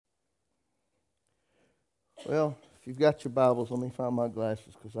Well, if you've got your Bibles, let me find my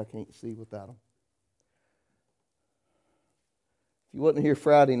glasses because I can't see without them. If you wasn't here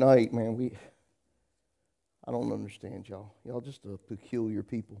Friday night, man, I don't understand y'all. Y'all just a peculiar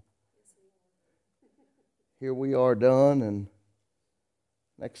people. Here we are done, and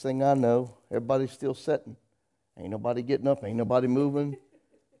next thing I know, everybody's still sitting. Ain't nobody getting up, ain't nobody moving.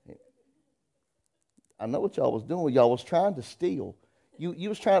 I know what y'all was doing. Y'all was trying to steal. You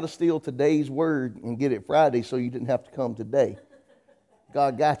was trying to steal today's word and get it Friday so you didn't have to come today.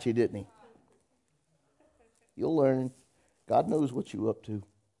 God got you, didn't he? You'll learn. God knows what you up to.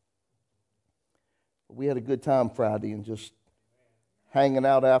 We had a good time Friday and just hanging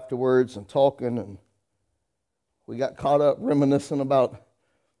out afterwards and talking, and we got caught up reminiscing about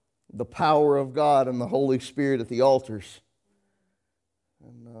the power of God and the Holy Spirit at the altars.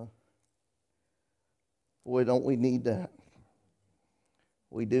 And boy, don't we need that.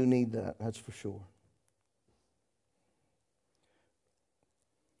 We do need that, that's for sure.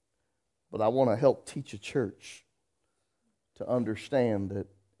 But I want to help teach a church to understand that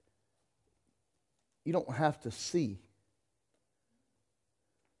you don't have to see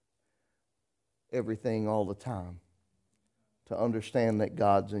everything all the time to understand that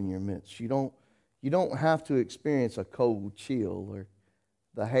God's in your midst. You don't have to experience a cold chill or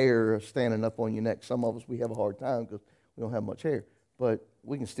the hair standing up on your neck. Some of us, we have a hard time because we don't have much hair, but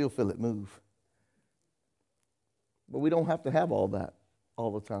we can still feel it move. But we don't have to have all that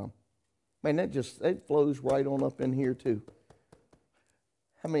all the time. Man, it flows right on up in here too.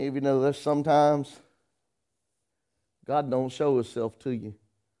 How many of you know there's sometimes God don't show himself to you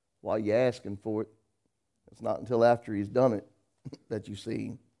while you're asking for it? It's not until after he's done it that you see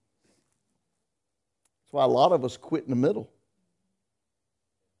him. That's why a lot of us quit in the middle.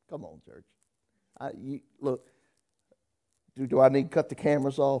 Come on, church. Look, do I need to cut the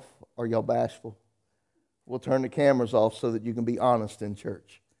cameras off? Are y'all bashful? We'll turn the cameras off so that you can be honest in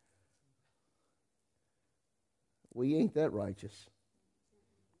church. We ain't that righteous.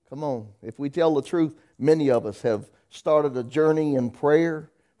 Come on. If we tell the truth, many of us have started a journey in prayer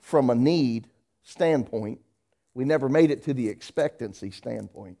from a need standpoint. We never made it to the expectancy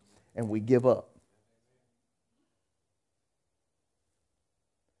standpoint, and we give up.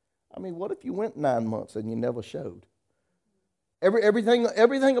 I mean, what if you went 9 months and you never showed?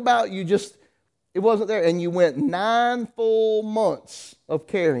 Everything about you just, it wasn't there, and you went 9 full months of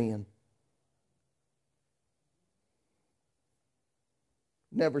carrying.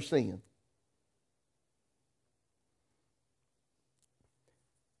 Never seeing.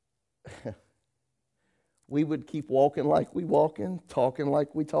 We would keep walking like we walking, talking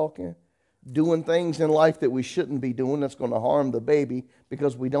like we talking, doing things in life that we shouldn't be doing that's going to harm the baby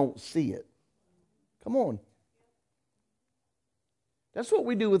because we don't see it. Come on. That's what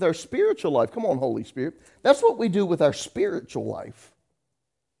we do with our spiritual life. Come on, Holy Spirit. That's what we do with our spiritual life.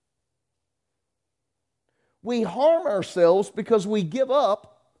 We harm ourselves because we give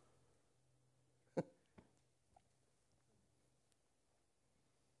up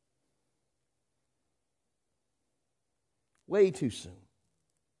way too soon.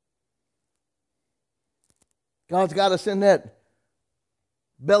 God's got us in that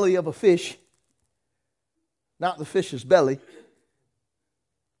belly of a fish, not the fish's belly,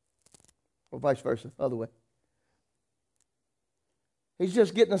 or vice versa, other way. He's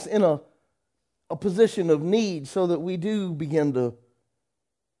just getting us in a position of need so that we do begin to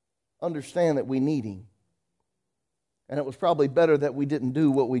understand that we need him. And it was probably better that we didn't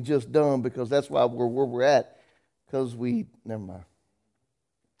do what we just done, because that's why we're where we're at. Because never mind.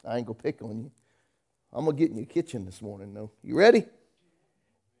 I ain't going to pick on you. I'm going to get in your kitchen this morning, though. You ready?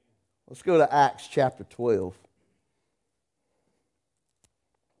 Let's go to Acts chapter 12.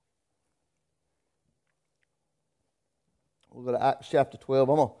 We'll go to Acts chapter 12.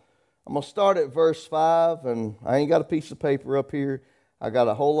 I'm going to start at verse 5, and I ain't got a piece of paper up here. I got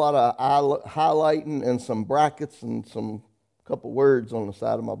a whole lot of highlighting and some brackets and some couple words on the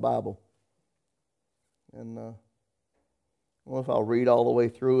side of my Bible. And I don't know if I'll read all the way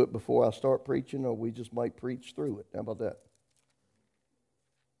through it before I start preaching, or we just might preach through it. How about that?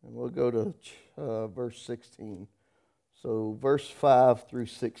 And we'll go to verse 16. So verse 5 through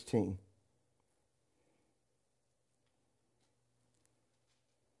 16.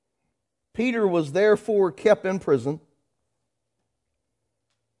 Peter was therefore kept in prison,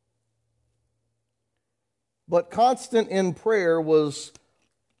 but constant prayer was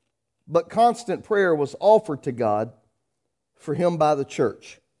offered to God for him by the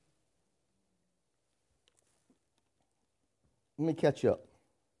church. Let me catch up.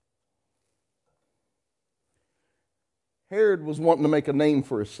 Herod was wanting to make a name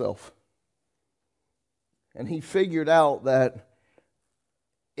for himself. And he figured out that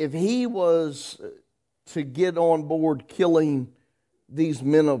if he was to get on board killing these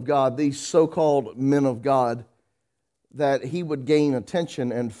men of God, these so-called men of God, that he would gain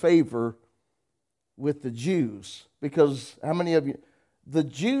attention and favor with the Jews. Because how many of you, the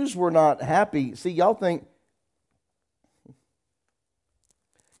Jews were not happy. See, y'all think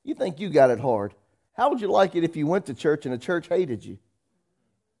you got it hard. How would you like it if you went to church and the church hated you?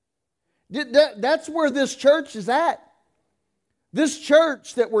 That's where this church is at. This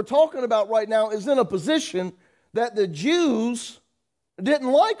church that we're talking about right now is in a position that the Jews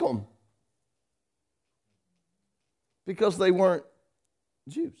didn't like them because they weren't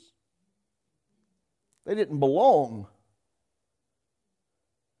Jews. They didn't belong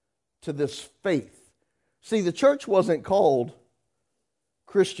to this faith. See, the church wasn't called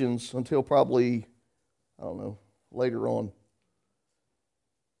Christians until probably, I don't know, later on.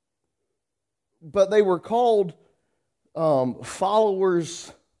 But they were called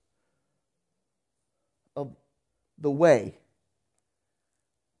followers of the way.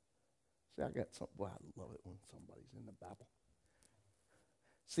 See, I got something. Boy, I love it when somebody's in the Bible.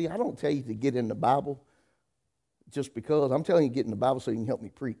 See, I don't tell you to get in the Bible just because. I'm telling you to get in the Bible so you can help me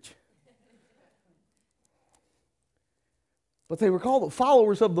preach. But they were called the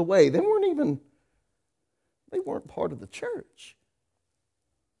followers of the way. They weren't part of the church.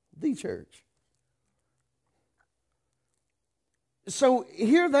 The church. So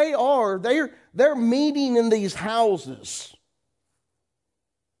here they are. They're meeting in these houses.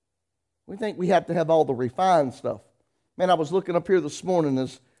 We think we have to have all the refined stuff. Man, I was looking up here this morning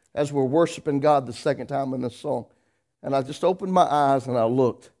as we're worshiping God the second time in this song. And I just opened my eyes and I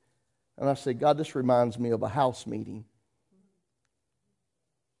looked. And I said, God, this reminds me of a house meeting.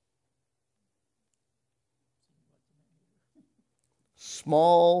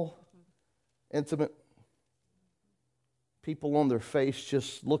 Small, intimate, people on their face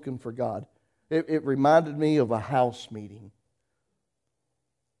just looking for God. It reminded me of a house meeting.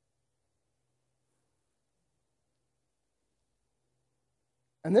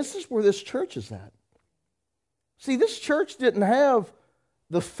 And this is where this church is at. See, this church didn't have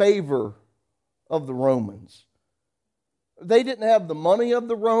the favor of the Romans. They didn't have the money of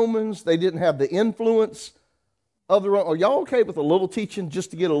the Romans. They didn't have the influence of the Romans. Are y'all okay with a little teaching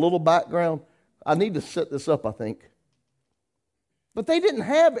just to get a little background? I need to set this up, I think. But they didn't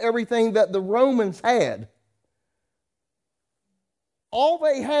have everything that the Romans had. All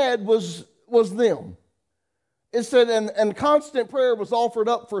they had was them. It said, and constant prayer was offered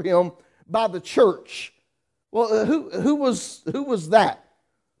up for him by the church. Well, who was that?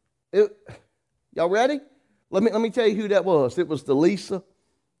 Y'all ready? Let me tell you who that was. It was the Lisa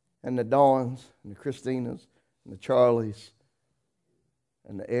and the Dawns and the Christinas and the Charlies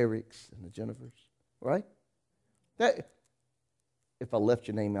and the Erics and the Jennifers. Right? If I left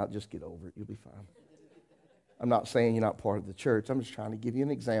your name out, just get over it. You'll be fine. I'm not saying you're not part of the church. I'm just trying to give you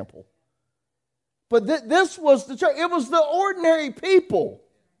an example. But this was the church. It was the ordinary people.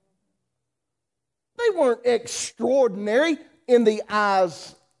 They weren't extraordinary in the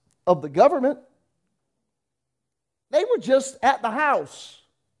eyes of the government. They were just at the house.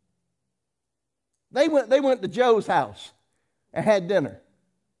 They went to Joe's house and had dinner,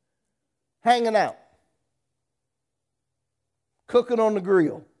 hanging out, cooking on the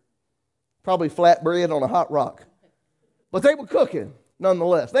grill, probably flatbread on a hot rock. But they were cooking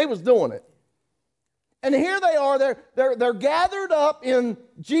nonetheless. They was doing it. And here they are, they're gathered up in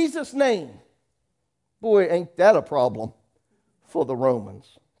Jesus' name. Boy, ain't that a problem for the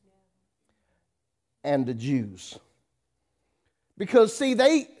Romans and the Jews. Because, see,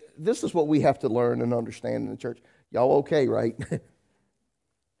 this is what we have to learn and understand in the church. Y'all okay, right?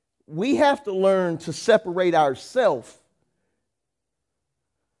 We have to learn to separate ourselves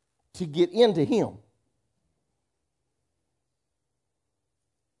to get into Him.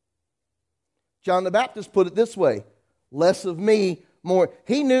 John the Baptist put it this way, less of me, more.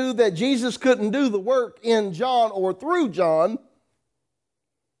 He knew that Jesus couldn't do the work in John or through John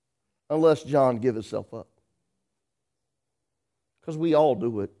unless John give himself up. Because we all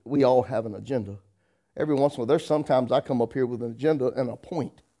do it. We all have an agenda. Every once in a while, there's sometimes I come up here with an agenda and a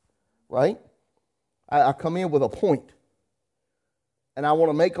point, right? I come in with a point, and I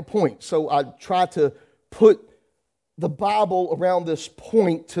want to make a point. So I try to put the Bible around this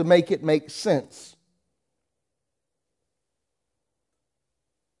point to make it make sense.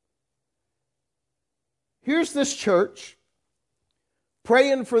 Here's this church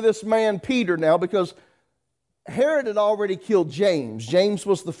praying for this man Peter now, because Herod had already killed James. James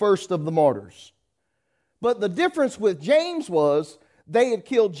was the first of the martyrs. But the difference with James was they had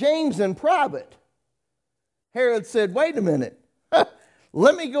killed James in private. Herod said, wait a minute.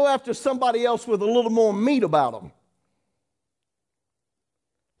 Let me go after somebody else with a little more meat about them.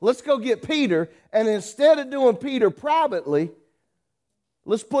 Let's go get Peter, and instead of doing Peter privately,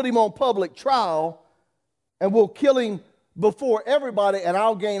 let's put him on public trial, and we'll kill him before everybody, and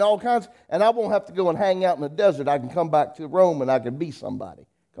I'll gain all kinds, and I won't have to go and hang out in the desert. I can come back to Rome, and I can be somebody.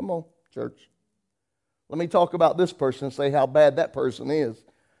 Come on, church. Let me talk about this person and say how bad that person is,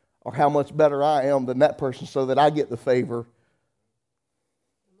 or how much better I am than that person so that I get the favor.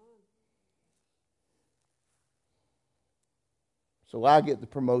 So I get the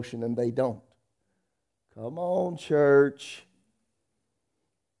promotion and they don't. Come on, church.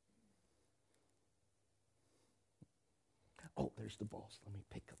 Oh, there's the boss. Let me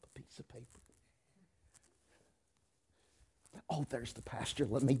pick up a piece of paper. Oh, there's the pastor.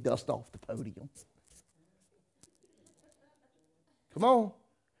 Let me dust off the podium. Come on.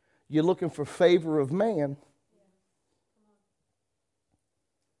 You're looking for favor of man.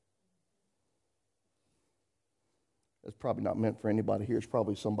 It's probably not meant for anybody here. It's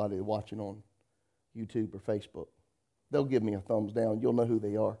probably somebody watching on YouTube or Facebook. They'll give me a thumbs down. You'll know who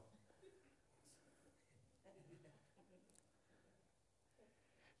they are.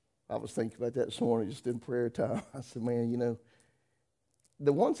 I was thinking about that this morning just in prayer time. I said, man, you know,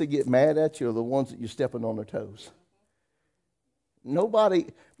 the ones that get mad at you are the ones that you're stepping on their toes. Nobody,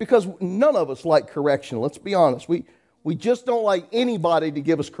 because none of us like correction. Let's be honest. We just don't like anybody to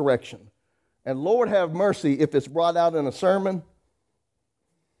give us correction. And Lord have mercy if it's brought out in a sermon.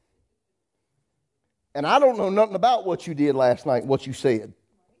 And I don't know nothing about what you did last night, what you said.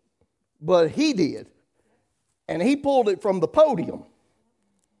 But he did. And he pulled it from the podium.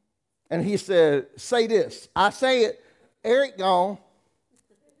 And he said, say this. I say it. Eric gone.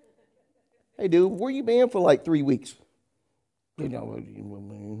 Hey, dude, where you been for like 3 weeks? You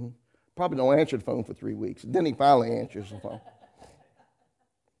know, probably don't answer the phone for 3 weeks. Then he finally answers the phone.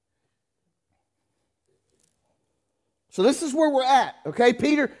 So this is where we're at, okay?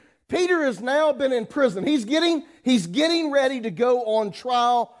 Peter has now been in prison. He's getting ready to go on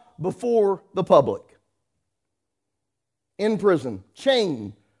trial before the public. In prison,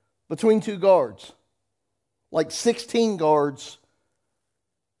 chained between two guards. Like 16 guards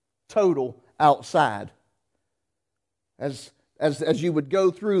total outside. As you would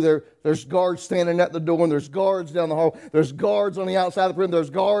go through, there's guards standing at the door, and there's guards down the hall. There's guards on the outside of the prison. There's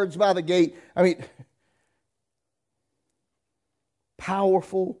guards by the gate. I mean,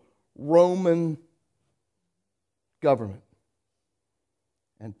 powerful Roman government.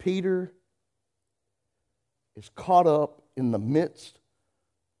 And Peter is caught up in the midst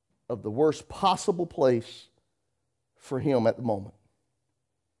of the worst possible place for him at the moment.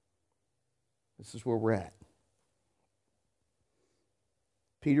 This is where we're at.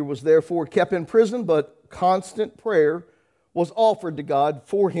 Peter was therefore kept in prison, but constant prayer was offered to God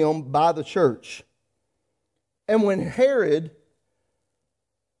for him by the church. And when Herod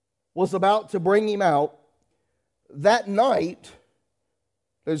was about to bring him out, that night,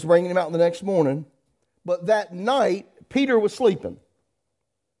 he was bringing him out the next morning, but that night, Peter was sleeping.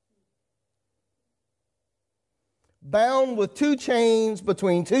 Bound with 2 chains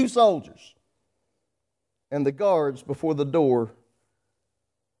between 2 soldiers. And the guards before the door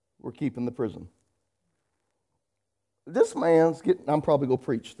were keeping the prison. This man's getting, I'm probably going to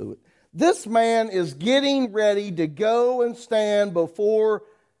preach through it. This man is getting ready to go and stand before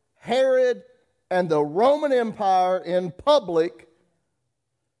Herod and the Roman Empire in public,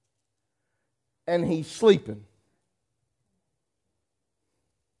 and he's sleeping.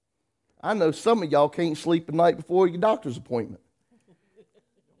 I know some of y'all can't sleep the night before your doctor's appointment.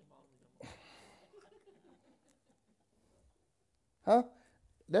 Huh?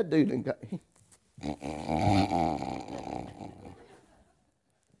 That dude didn't got...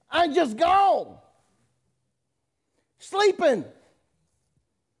 I just gone. Sleeping.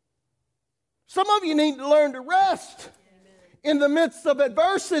 Some of you need to learn to rest in the midst of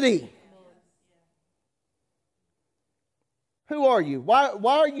adversity. Who are you? Why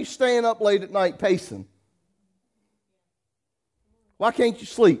are you staying up late at night pacing? Why can't you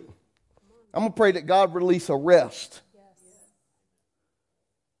sleep? I'm going to pray that God release a rest.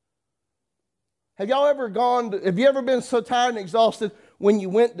 Have you ever been so tired and exhausted when you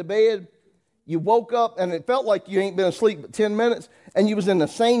went to bed, you woke up and it felt like you ain't been asleep but 10 minutes and you was in the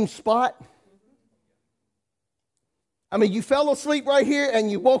same spot? I mean, you fell asleep right here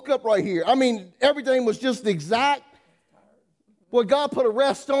and you woke up right here. I mean, everything was just exact. Boy, God put a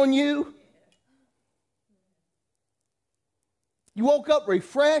rest on you. You woke up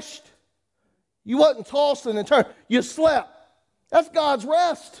refreshed. You wasn't tossing and turning. You slept. That's God's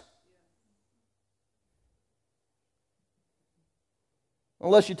rest.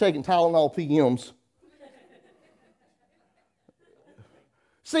 Unless you're taking Tylenol PMs.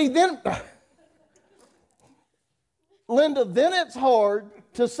 See, then, Linda, then it's hard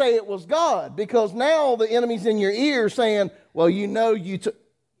to say it was God, because now the enemy's in your ear saying, well, you know you took.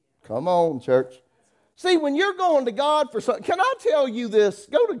 Come on, church. See, when you're going to God for something, can I tell you this?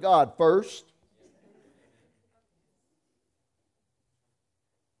 Go to God first.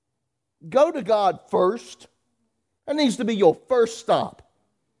 Go to God first. That needs to be your first stop.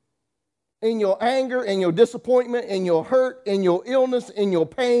 In your anger, in your disappointment, in your hurt, in your illness, in your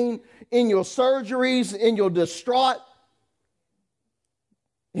pain, in your surgeries, in your distraught.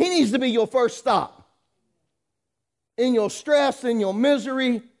 He needs to be your first stop. In your stress, in your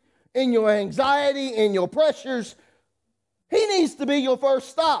misery, in your anxiety, in your pressures. He needs to be your first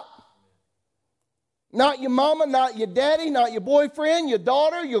stop. Not your mama, not your daddy, not your boyfriend, your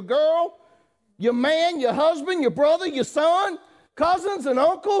daughter, your girl, your man, your husband, your brother, your son, cousins and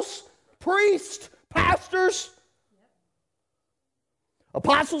uncles, priests, pastors,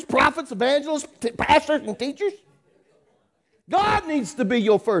 apostles, prophets, evangelists, pastors, and teachers. God needs to be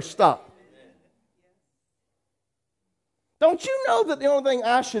your first stop. Don't you know that the only thing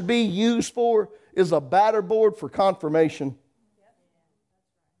I should be used for is a batter board for confirmation?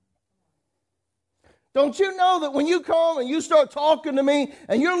 Don't you know that when you come and you start talking to me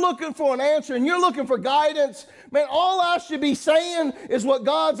and you're looking for an answer and you're looking for guidance, man, all I should be saying is what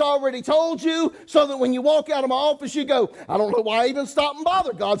God's already told you, so that when you walk out of my office, you go, I don't know why I even stop and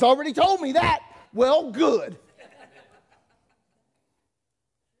bother. God's already told me that. Well, good.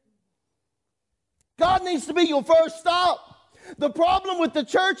 God needs to be your first stop. The problem with the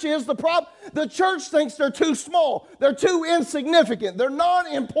church is the church thinks they're too small. They're too insignificant. They're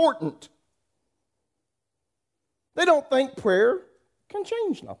not important. They don't think prayer can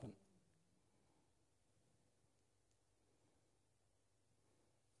change nothing.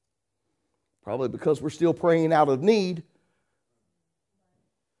 Probably because we're still praying out of need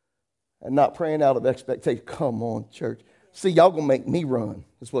and not praying out of expectation. Come on, church. See, y'all going to make me run.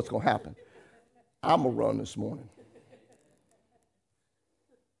 That's what's going to happen. I'm going to run this morning.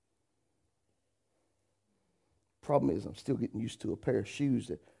 Problem is, I'm still getting used to a pair of shoes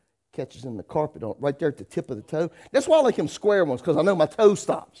that catches in the carpet on right there at the tip of the toe. That's why I like them square ones, because I know my toe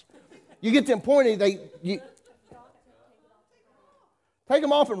stops. You get them pointy, take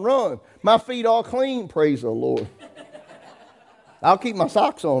them off and run. My feet all clean, praise the Lord. I'll keep my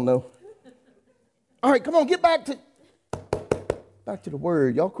socks on though. All right, come on, get back to the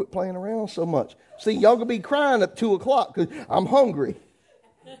word. Y'all quit playing around so much. See, y'all gonna be crying at 2 o'clock because I'm hungry.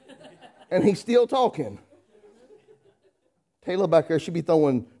 And he's still talking. Taylor back there should be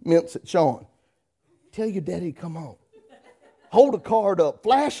throwing mints at Sean. Tell your daddy to come on. Hold a card up.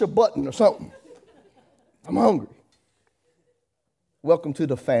 Flash a button or something. I'm hungry. Welcome to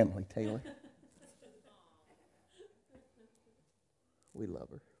the family, Taylor. We love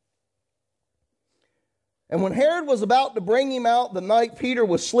her. And when Herod was about to bring him out the night Peter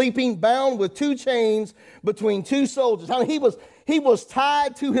was sleeping, bound with 2 chains between 2 soldiers. I mean, he was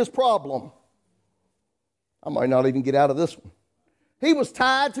tied to his problem. I might not even get out of this one. He was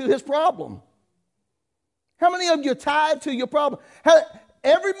tied to his problem. How many of you are tied to your problem?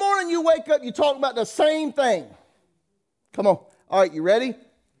 Every morning you wake up, you talk about the same thing. Come on. All right, you ready?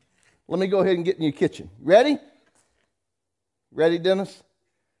 Let me go ahead and get in your kitchen. Ready? Ready, Dennis?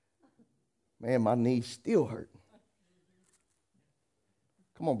 Man, my knees still hurt.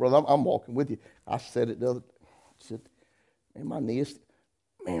 Come on, brother. I'm walking with you. I said it the other day. Man, my knees.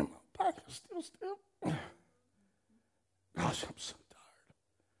 Man, my back is still. Gosh, I'm so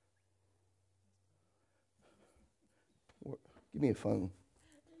tired. Give me a phone.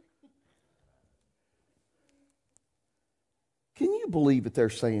 Can you believe that they're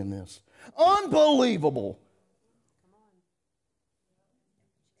saying this? Unbelievable.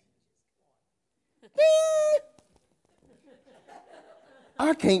 Ding!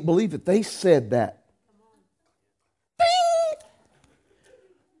 I can't believe that they said that. Ding!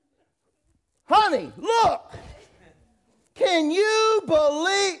 Honey, look. Can you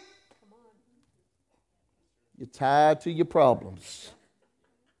believe? You're tied to your problems.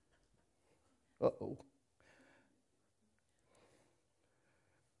 Uh-oh.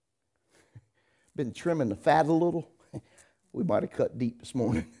 Been trimming the fat a little. We might have cut deep this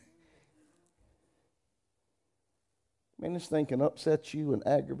morning. Man, this thing can upset you and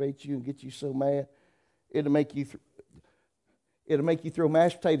aggravate you and get you so mad. It'll make you throw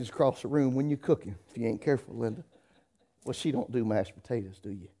mashed potatoes across the room when you're cooking, if you ain't careful, Linda. Well, she don't do mashed potatoes,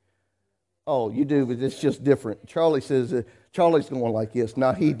 do you? Oh, you do, but it's just different. Charlie says, Charlie's going like this.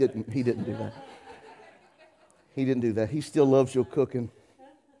 No, he didn't do that. He didn't do that. He still loves your cooking.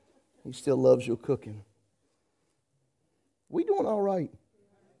 He still loves your cooking. We doing all right?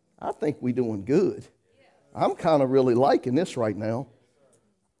 I think we doing good. I'm kind of really liking this right now.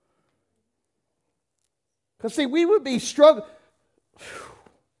 Because, see, we would be struggling.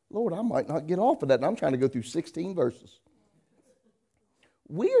 Lord, I might not get off of that. And I'm trying to go through 16 verses.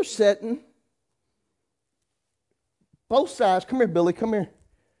 We are setting both sides. Come here, Billy. Come here.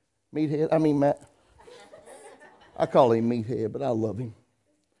 Matt. I call him Meathead, but I love him.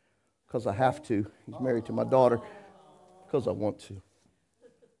 Because I have to. He's married to my daughter. Because I want to.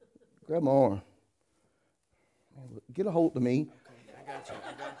 Grab my arm. Get a hold of me. Okay, I got you.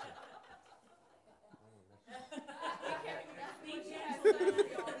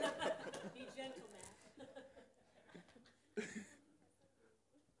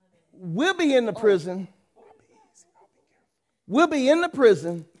 We'll be in the prison. We'll be in the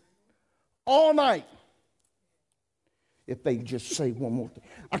prison all night. If they just say one more thing.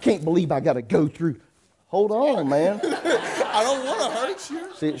 I can't believe I got to go through. Hold on, man. I don't want to hurt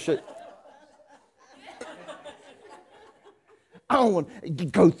you. See, it should. I don't want to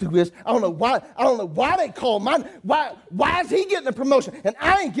go through this. I don't know why they call mine. Why is he getting a promotion and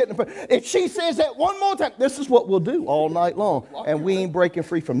I ain't getting a promotion? If she says that one more time, this is what we'll do all night long. And we ain't breaking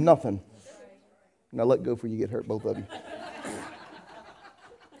free from nothing. Now let go before you get hurt, both of you.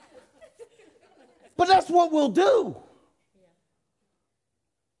 But that's what we'll do.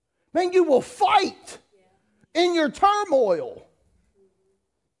 Man, you will fight in your turmoil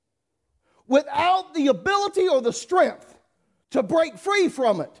without the ability or the strength to break free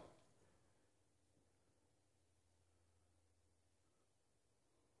from it.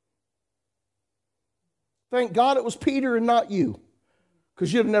 Thank God it was Peter and not you,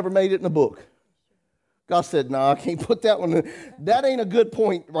 because you'd have never made it in the book. God said, no, I can't put that one in. That ain't a good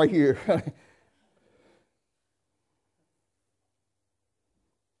point right here.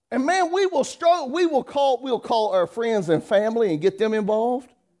 And man, we will struggle. We'll call our friends and family and get them involved.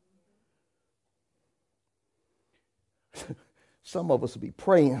 Some of us will be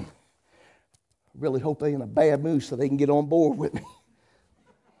praying. Really hope they're in a bad mood so they can get on board with me.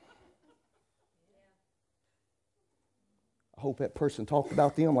 I hope that person talked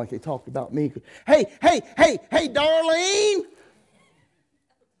about them like they talked about me. Hey, Darlene.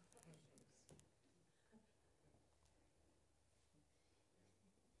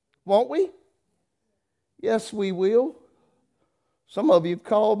 Won't we? Yes, we will. Some of you have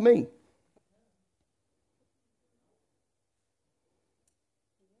called me.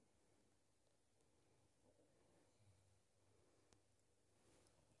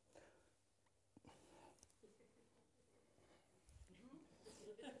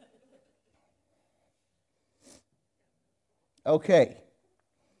 Okay.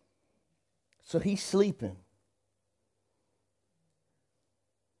 So he's sleeping.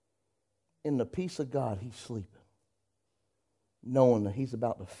 In the peace of God, he's sleeping, knowing that he's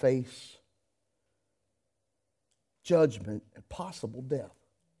about to face judgment and possible death.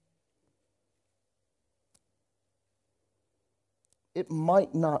 It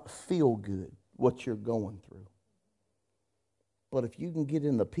might not feel good what you're going through, but if you can get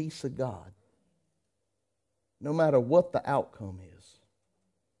in the peace of God, no matter what the outcome is,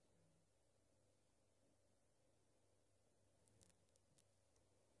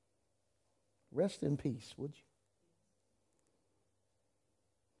 rest in peace, would you?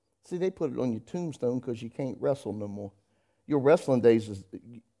 See, they put it on your tombstone because you can't wrestle no more. Your wrestling days is...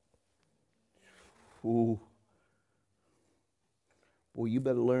 Ooh. Well, you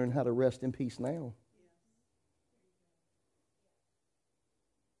better learn how to rest in peace now.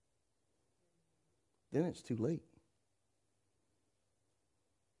 Then it's too late.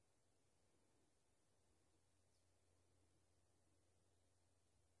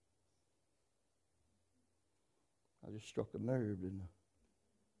 I just struck a nerve, didn't I?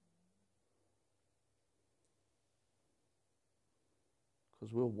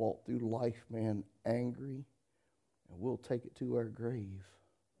 Because we'll walk through life, man, angry, and we'll take it to our grave.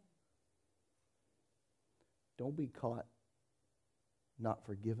 Don't be caught not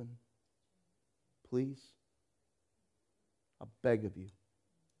forgiven. Please. I beg of you.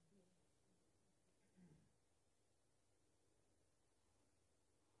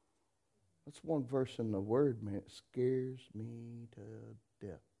 That's one verse in the Word, man. It scares me to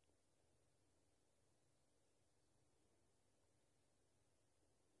death.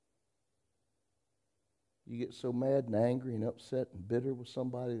 You get so mad and angry and upset and bitter with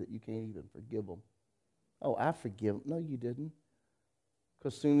somebody that you can't even forgive them. Oh, I forgive them. No, you didn't.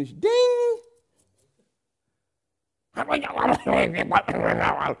 Because as soon as you, ding!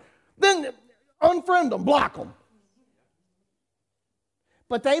 Then unfriend them, block them.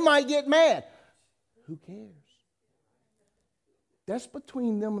 But they might get mad. Who cares? That's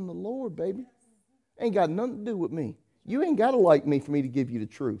between them and the Lord, baby. Ain't got nothing to do with me. You ain't got to like me for me to give you the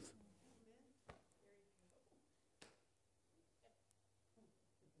truth.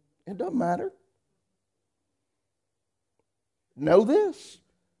 It doesn't matter. Know this.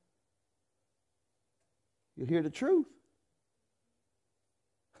 You'll hear the truth.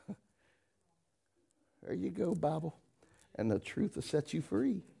 There you go, Bible. And the truth will set you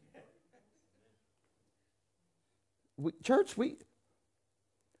free. Church,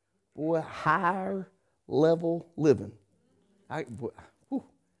 higher level living.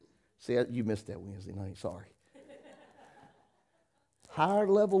 See, you missed that Wednesday night. Sorry. Higher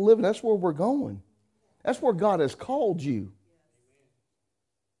level living. That's where we're going. That's where God has called you.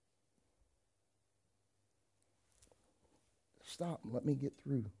 Stop and let me get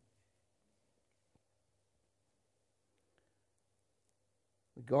through.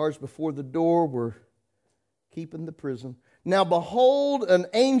 The guards before the door were keeping the prison. Now behold, an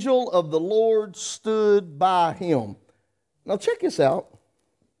angel of the Lord stood by him. Now check this out.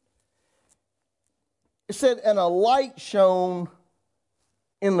 It said, and a light shone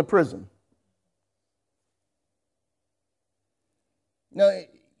in the prison. Now,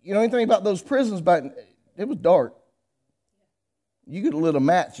 you know anything about those prisons back? It was dark. You could have lit a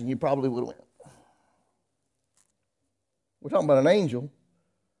match and you probably would have went. We're talking about an angel.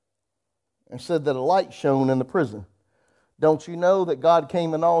 And said that a light shone in the prison. Don't you know that God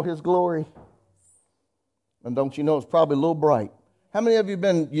came in all his glory? And don't you know it's probably a little bright? How many of you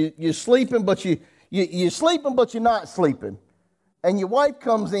been, you're sleeping, but you're sleeping, but you're not sleeping? And your wife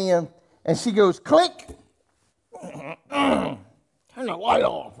comes in and she goes, click. Turn the light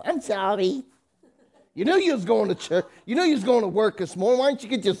off. I'm sorry. You knew you was going to church. You knew you was going to work this morning. Why didn't you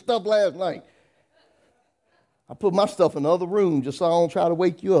get your stuff last night? I put my stuff in the other room just so I don't try to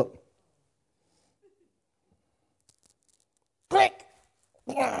wake you up. Click.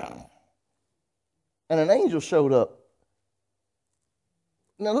 And an angel showed up.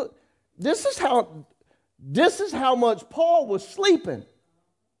 Now look, this is how much Paul was sleeping.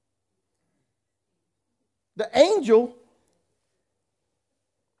 The angel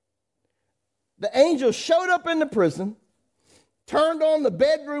showed up in the prison, turned on the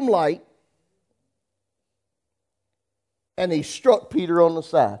bedroom light, and he struck Peter on the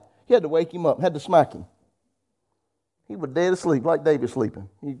side. He had to wake him up, had to smack him. He was dead asleep, like David sleeping.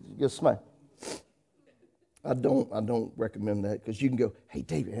 He gets smacked. I don't recommend that, because you can go, hey,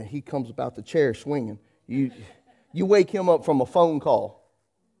 David, he comes about the chair swinging. You wake him up from a phone call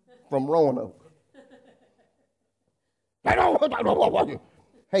from Roanoke.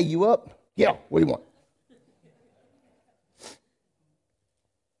 Hey, you up? Yeah, what do you want?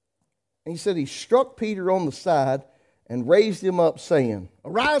 And he said he struck Peter on the side and raised him up, saying,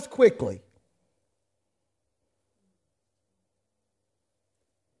 arise quickly.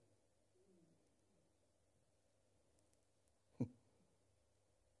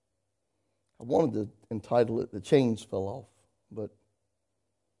 I wanted to entitle it, The Chains Fell Off, but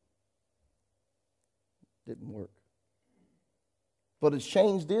it didn't work. But his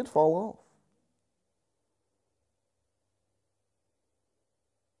chains did fall off.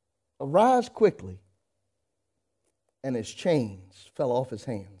 Arise quickly. And his chains fell off his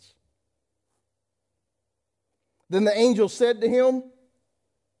hands. Then the angel said to him,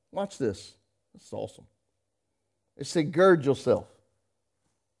 watch this. This is awesome. It said, gird yourself.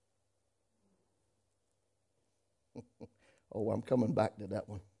 Oh, I'm coming back to that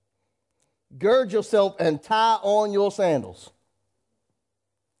one. Gird yourself and tie on your sandals.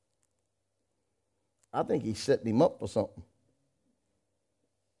 I think he's setting him up for something.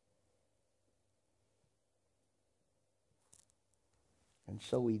 And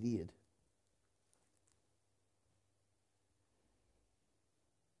so he did.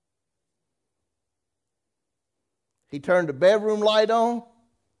 He turned the bedroom light on.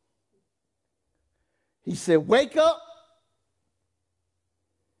 He said, wake up.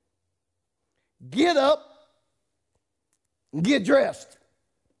 Get up. And get dressed.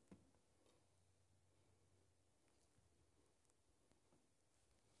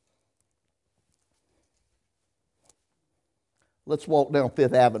 Let's walk down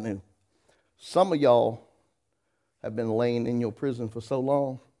Fifth Avenue. Some of y'all have been laying in your prison for so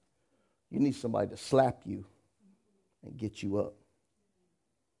long, you need somebody to slap you and get you up.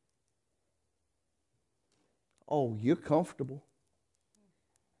 Oh, you're comfortable.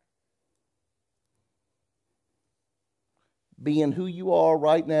 Being who you are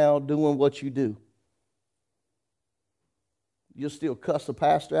right now, doing what you do. You'll still cuss a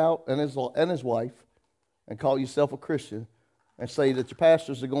pastor out and his wife and call yourself a Christian, and say that your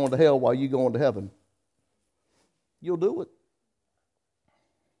pastors are going to hell while you're going to heaven. You'll do it.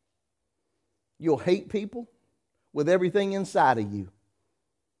 You'll hate people with everything inside of you.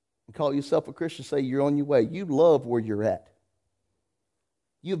 And call yourself a Christian, say you're on your way. You love where you're at.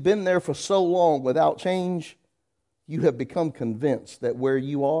 You've been there for so long without change, you have become convinced that where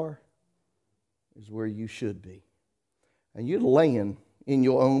you are is where you should be. And you're laying in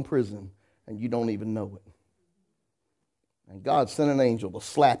your own prison, and you don't even know it. And God sent an angel to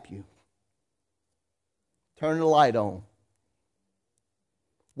slap you. Turn the light on.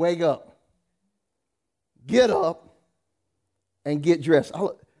 Wake up. Get up and get dressed.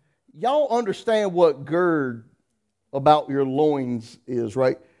 Y'all understand what gird about your loins is,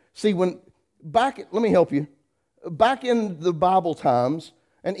 right? See, let me help you. Back in the Bible times,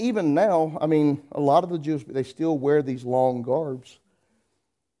 and even now, I mean, a lot of the Jews, they still wear these long garbs.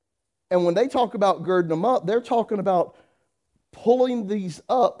 And when they talk about girding them up, they're talking about pulling these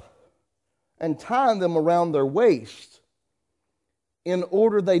up and tying them around their waist in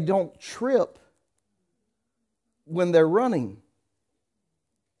order they don't trip when they're running.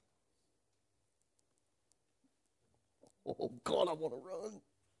 Oh, God, I want to run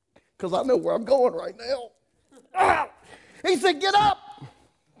because I know where I'm going right now. Ah! He said, get up.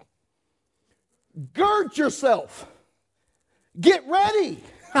 Gird yourself. Get ready.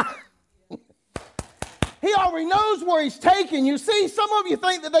 He already knows where he's taking you. See, some of you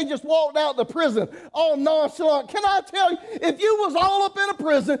think that they just walked out the prison all nonchalant. Can I tell you, if you was all up in a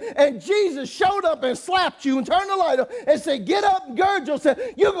prison and Jesus showed up and slapped you and turned the light on and said, get up and gird yourself,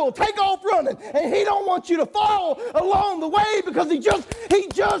 you're going to take off running. And he don't want you to fall along the way because he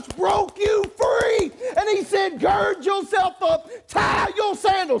just broke you free. And he said, gird yourself up, tie your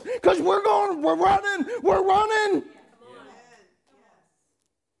sandals, because we're running.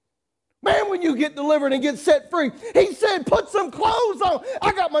 Man, when you get delivered and get set free, he said, put some clothes on.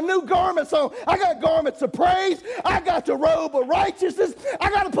 I got my new garments on. I got garments of praise. I got the robe of righteousness.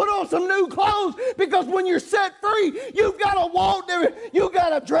 I got to put on some new clothes because when you're set free, you've got to walk different. You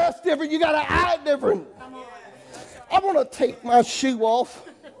got to dress different. You got to act different. I want to take my shoe off.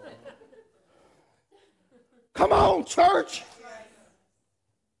 Come on, church.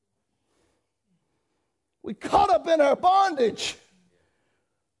 We caught up in our bondage.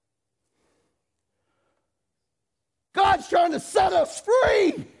 God's trying to set us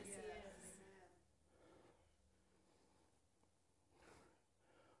free.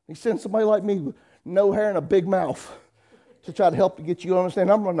 He sent somebody like me with no hair and a big mouth to try to help to get you to understand.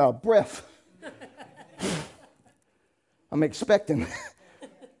 I'm running out of breath. I'm expecting.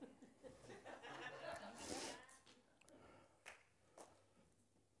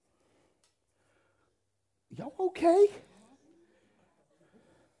 Y'all okay?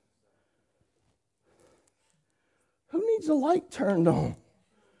 Who needs a light turned on?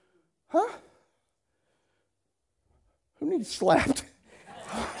 Huh? Who needs slapped?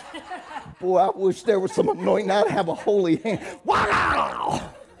 Boy, I wish there was some anointing. I'd have a holy hand.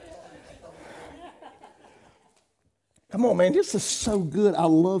 Wow! Come on, man. This is so good. I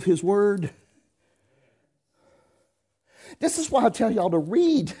love his word. This is why I tell y'all to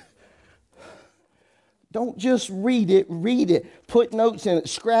read. Don't just read it. Put notes in it,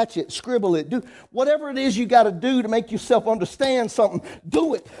 scratch it, scribble it. Do whatever it is you got to do to make yourself understand something.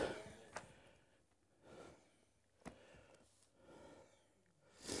 Do it.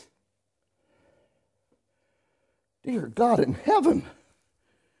 Dear God in heaven.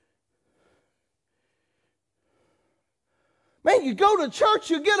 Man, you go to church,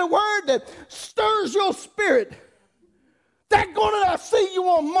 you get a word that stirs your spirit. That going to I see you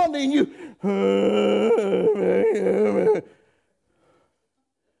on Monday and you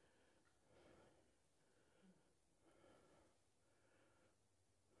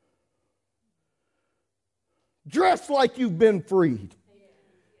dress like you've been freed.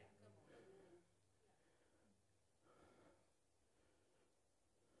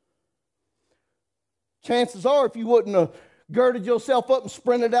 Chances are, if you wouldn't have girded yourself up and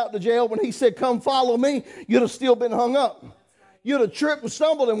sprinted out to jail when he said, come follow me, you'd have still been hung up. You'd have tripped and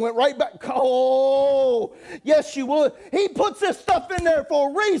stumbled and went right back. Oh, yes, you would. He puts this stuff in there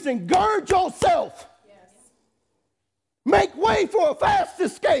for a reason. Gird yourself. Yes. Make way for a fast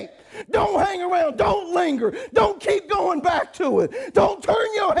escape. Don't hang around. Don't linger. Don't keep going back to it. Don't turn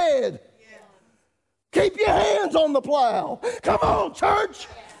your head. Yes. Keep your hands on the plow. Come on, church.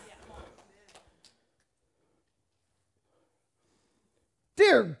 Yes.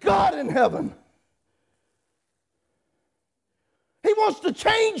 Dear God in heaven. He wants to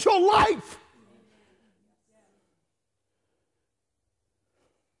change your life.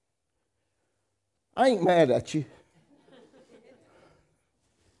 I ain't mad at you.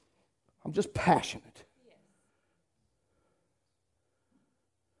 I'm just passionate.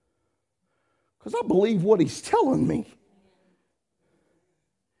 Because I believe what he's telling me.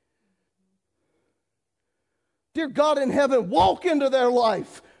 Dear God in heaven, walk into their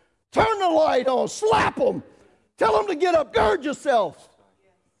life. Turn the light on. Slap them. Tell them to get up. Gird yourself.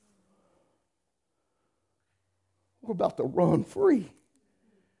 We're about to run free.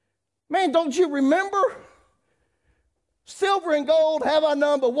 Man, don't you remember? Silver and gold have I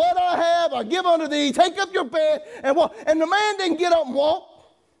none, but what I have I give unto thee. Take up your bed and walk. And the man didn't get up and walk.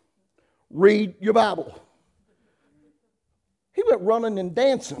 Read your Bible. He went running and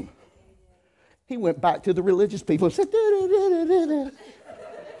dancing. He went back to the religious people and said, da-da-da-da-da-da.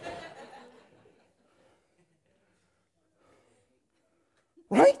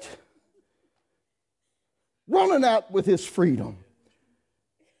 Right? Running out with his freedom.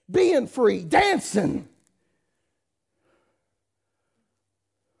 Being free, dancing.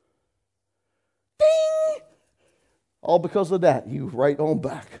 Ding! All because of that, you right on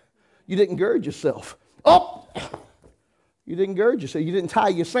back. You didn't gird yourself. Up! You didn't gird yourself. You didn't tie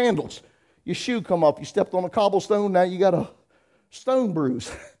your sandals. Your shoe come up. You stepped on a cobblestone. Now you got a stone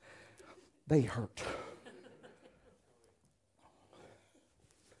bruise. They hurt.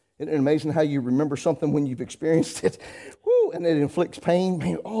 Isn't it amazing how you remember something when you've experienced it? Woo, and it inflicts pain.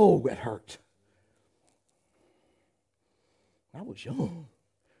 Man, oh, it hurt. I was young.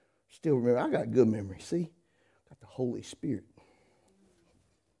 Still remember. I got good memory. See? Got the Holy Spirit.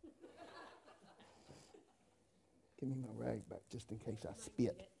 Give me my rag back just in case I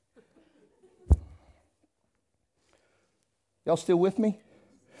spit. Y'all still with me?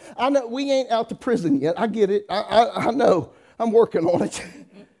 I know we ain't out to prison yet. I get it. I know. I'm working on it.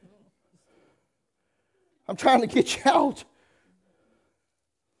 I'm trying to get you out.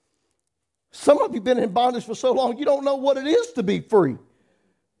 Some of you have been in bondage for so long, you don't know what it is to be free.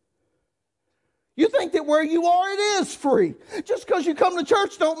 You think that where you are, it is free. Just because you come to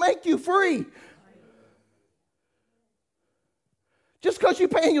church don't make you free. Just because you're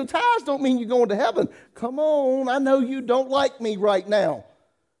paying your tithes don't mean you're going to heaven. Come on, I know you don't like me right now.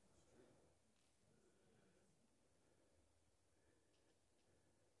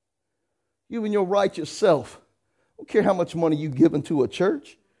 You and your righteous self. I don't care how much money you've given to a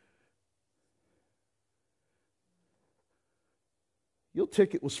church. Your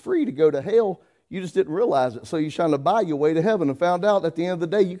ticket was free to go to hell. You just didn't realize it. So you're trying to buy your way to heaven and found out at the end of the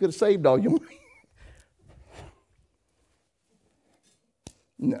day you could have saved all your money.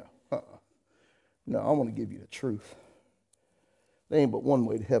 No. No, I want to give you the truth. There ain't but one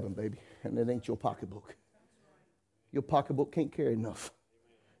way to heaven, baby, and it ain't your pocketbook. Your pocketbook can't carry enough.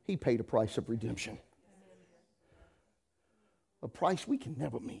 He paid a price of redemption. A price we can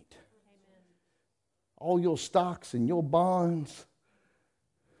never meet. All your stocks and your bonds,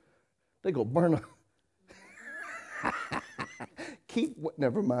 they go burn up.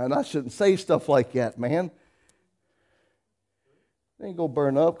 Never mind, I shouldn't say stuff like that, man. They ain't going to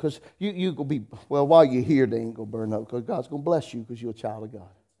burn up because you going to be, well, while you're here, they ain't going to burn up because God's going to bless you because you're a child of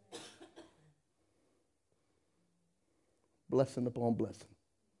God. Blessing upon blessing.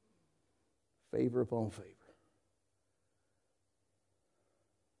 Favor upon favor.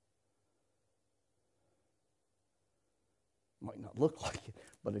 Might not look like it,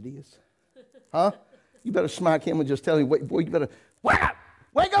 but it is. Huh? You better smack him and just tell him, wait, boy, you better,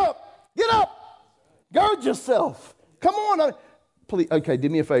 wake up, get up, gird yourself. Come on. Please, okay, do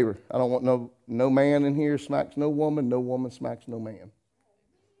me a favor. I don't want no man in here smacks no woman smacks no man.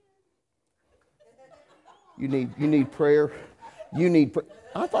 You need prayer.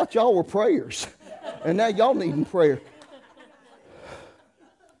 I thought y'all were prayers, and now y'all needing prayer.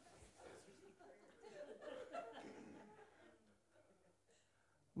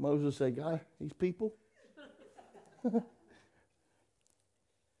 Moses said, God, these people. Where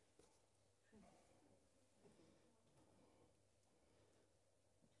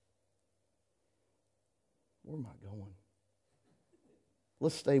am I going?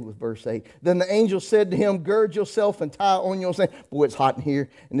 Let's stay with verse 8. Then the angel said to him, gird yourself and tie on your sandals. Boy, it's hot in here,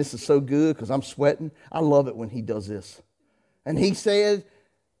 and this is so good because I'm sweating. I love it when he does this. And he said,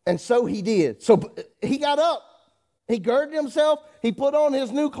 and so he did. So he got up. He girded himself. He put on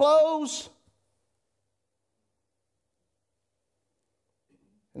his new clothes.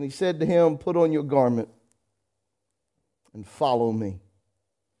 And he said to him, put on your garment and follow me.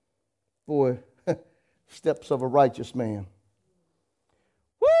 Boy, steps of a righteous man.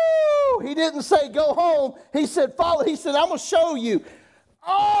 Woo! He didn't say go home. He said follow. He said, I'm going to show you.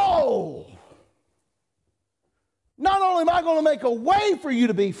 Oh! Not only am I going to make a way for you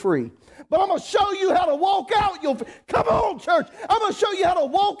to be free, but I'm going to show you how to walk out your freedom. Come on, church. I'm going to show you how to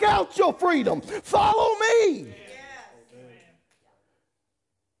walk out your freedom. Follow me.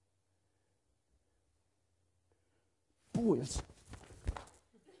 Boys.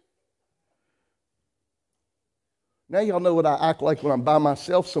 Now y'all know what I act like when I'm by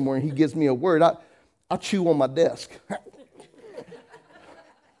myself somewhere and he gives me a word. I chew on my desk.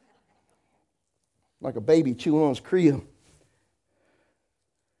 Like a baby chewing on his crib.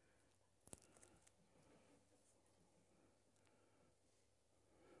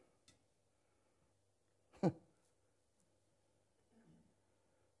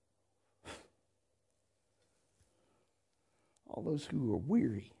 All those who are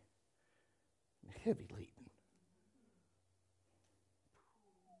weary and heavy laden.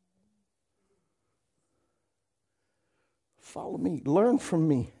 Follow me. Learn from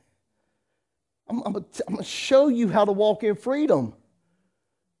me. I'm going to show you how to walk in freedom.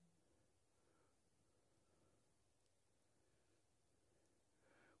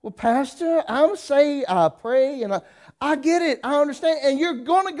 Well, Pastor, I'm saying I pray and I get it. I understand. And you're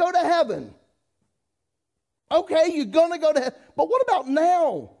going to go to heaven. Okay, you're going to go to heaven. But what about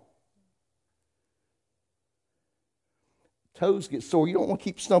now? Toes get sore. You don't want to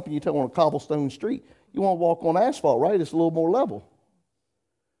keep stumping your toe on a cobblestone street. You want to walk on asphalt, right? It's a little more level.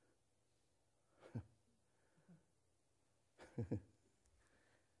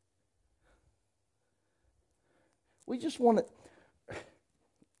 We just want it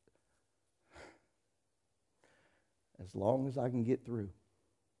as long as I can get through.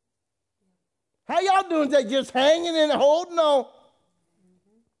 How y'all doing today? Just hanging and holding on.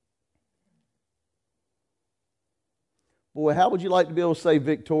 Boy, how would you like to be able to say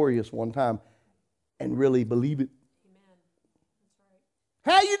victorious one time and really believe it? Amen.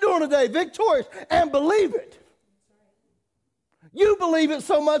 That's right. How you doing today? Victorious and believe it. You believe it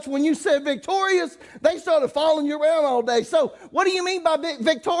so much when you said victorious, they started following you around all day. So what do you mean by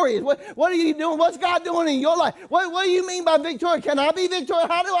victorious? What are you doing? What's God doing in your life? What do you mean by victorious? Can I be victorious?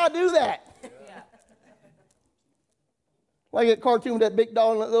 How do I do that? Yeah. Like that cartoon with that big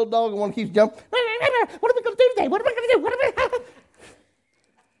dog and that little dog and one keeps jumping. What are we going to do today? What are we going to do? What are we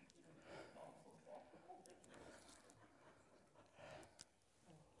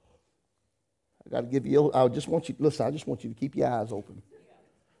I got to give you, I just want you, listen, I just want you to keep your eyes open.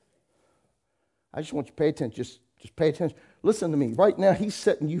 I just want you to pay attention. Just pay attention. Listen to me. Right now, he's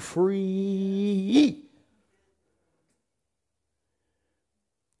setting you free.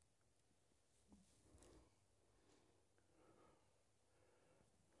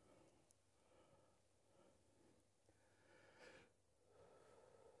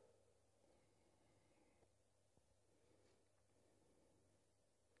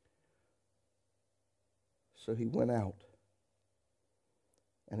 So he went out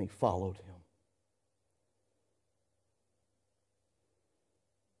and he followed him.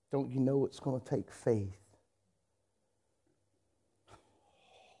 Don't you know it's going to take faith?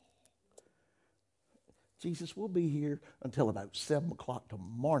 Jesus, we'll be here until about 7 o'clock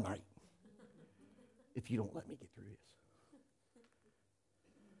tomorrow night if you don't let me get through this.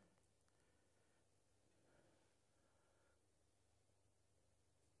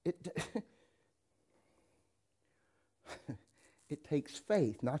 It takes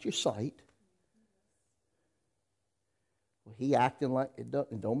faith, not your sight. Well, he acting like it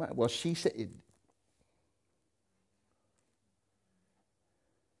don't matter. Well, she said it.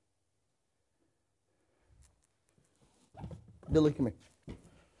 Billy, come here.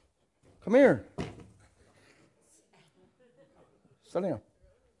 Come here. Sit down.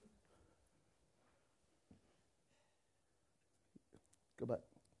 Go back.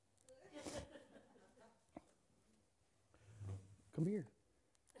 Come here.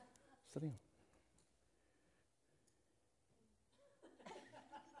 Sit down.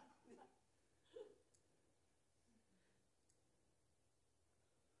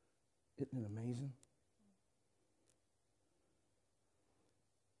 Isn't it amazing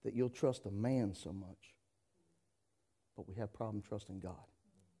that you'll trust a man so much, but we have a problem trusting God?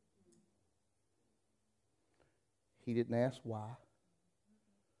 He didn't ask why.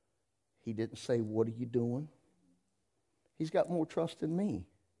 He didn't say, what are you doing? He's got more trust in me.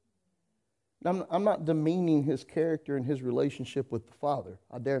 Now, I'm not demeaning his character and his relationship with the Father.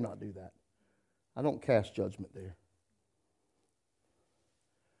 I dare not do that. I don't cast judgment there.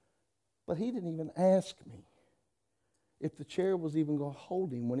 But he didn't even ask me if the chair was even going to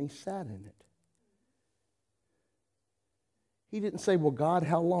hold him when he sat in it. He didn't say, well, God,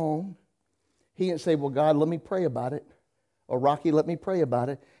 how long? He didn't say, well, God, let me pray about it. Or, Rocky, let me pray about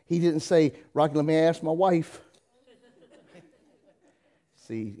it. He didn't say, Rocky, let me ask my wife.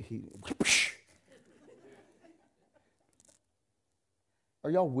 see, are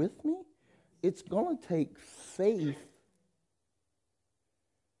y'all with me? It's going to take faith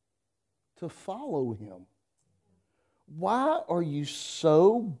to follow him. Why are you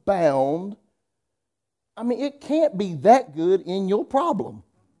so bound? I mean, it can't be that good in your problem.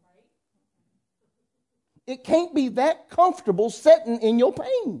 It can't be that comfortable sitting in your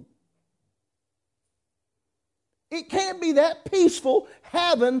pain. It can't be that peaceful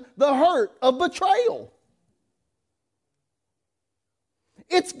having the hurt of betrayal.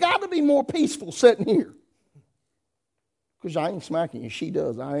 It's got to be more peaceful sitting here. Because I ain't smacking you. She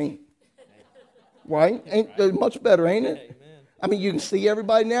does. I ain't. Right? Ain't much better, ain't it? I mean, you can see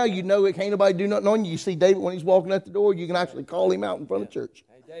everybody now. You know it can't nobody do nothing on you. You see David when he's walking out the door. You can actually call him out in front of church.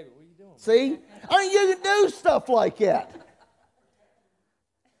 Hey, David, what are you doing? See? I mean, you can do stuff like that.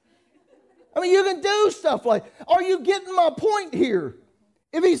 I mean, you can do stuff like, are you getting my point here?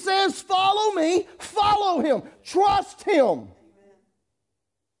 If he says, follow me, follow him. Trust him.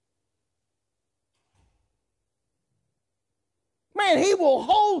 Man, he will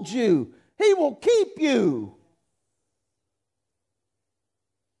hold you. He will keep you.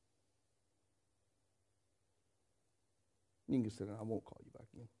 You can sit down. I won't call you back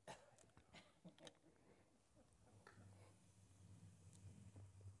in.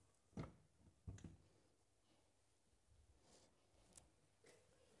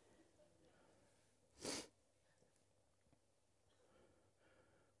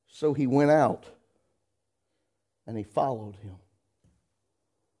 So he went out and he followed him.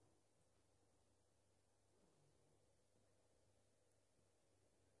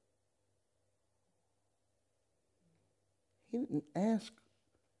 He didn't ask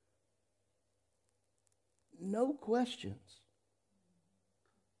no questions.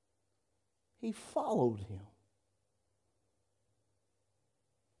 He followed him.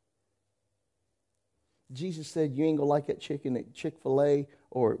 Jesus said, you ain't going to like that chicken at Chick-fil-A,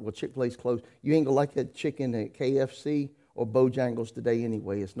 or, well, Chick-fil-A's closed. You ain't going to like that chicken at KFC or Bojangles today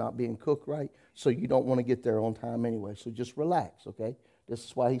anyway. It's not being cooked right, so you don't want to get there on time anyway. So just relax, okay? This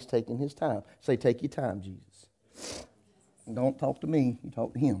is why he's taking his time. Say, take your time, Jesus. Don't talk to me. You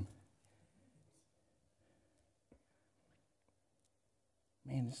talk to him.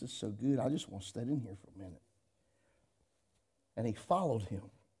 Man, this is so good. I just want to stay in here for a minute. And he followed him.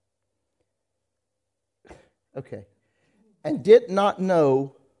 Okay. And did not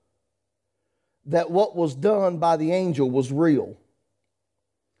know that what was done by the angel was real,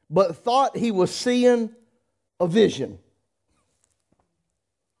 but thought he was seeing a vision.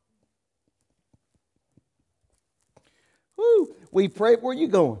 Woo, we pray. Where you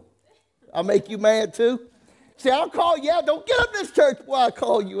going? I'll make you mad too. See, I'll call you out. Don't get up this church while I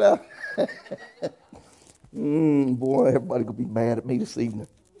call you out. Boy, everybody gonna be mad at me this evening.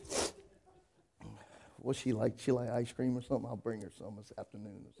 What's she like? She like ice cream or something? I'll bring her some this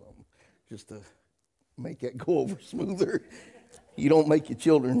afternoon or something, just to make it go over smoother. You don't make your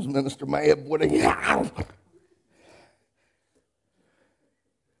children's minister mad, boy.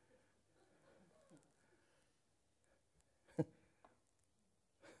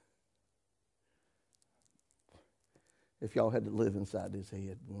 If y'all had to live inside his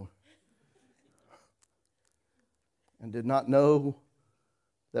head, boy. And did not know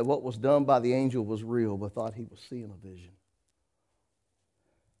that what was done by the angel was real, but thought he was seeing a vision.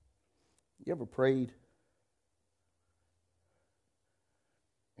 You ever prayed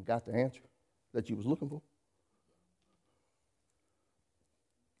and got the answer that you was looking for?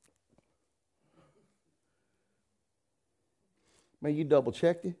 Man, you double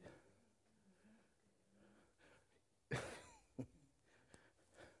checked it.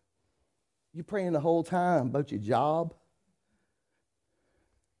 You praying the whole time about your job,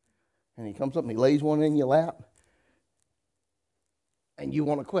 and he comes up and he lays one in your lap, and you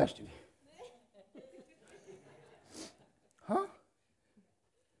want to question him. Huh?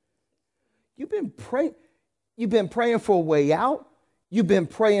 You've been praying for a way out. You've been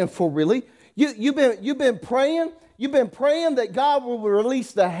praying for relief. You've been praying that God will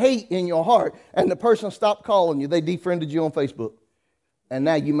release the hate in your heart, and the person stopped calling you. They defriended you on Facebook, and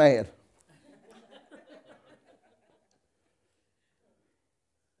now you're mad.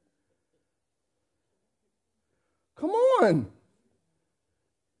 Come on.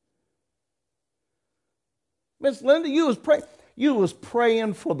 Miss Linda, you was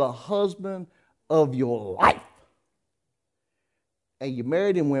praying for the husband of your life. And you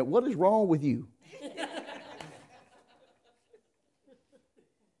married him and went, what is wrong with you?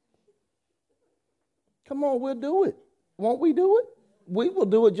 Come on, we'll do it. Won't we do it? We will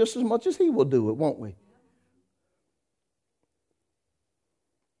do it just as much as he will do it, won't we?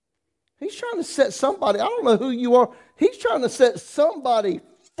 He's trying to set somebody, I don't know who you are, he's trying to set somebody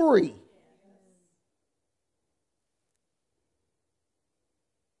free.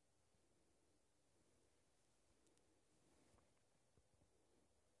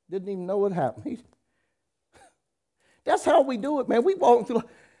 Didn't even know what happened. That's how we do it, man. We walk through.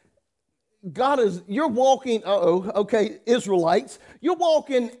 You're walking, okay, Israelites, you're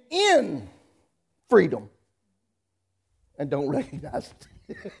walking in freedom and don't recognize it.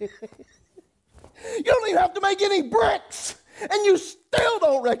 You don't even have to make any bricks, and you still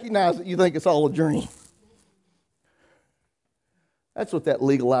don't recognize it. You think it's all a dream. That's what that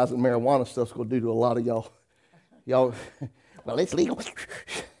legalizing marijuana stuff's going to do to a lot of y'all. Y'all, well, it's legal.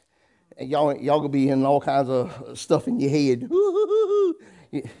 And y'all going to be in all kinds of stuff in your head.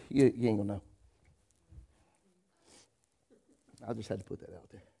 You ain't going to know. I just had to put that out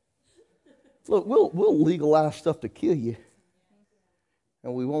there. Look, we'll legalize stuff to kill you,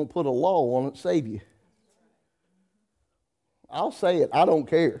 and we won't put a law on it to save you. I'll say it. I don't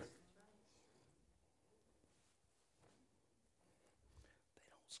care. They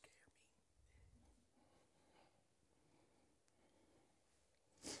don't scare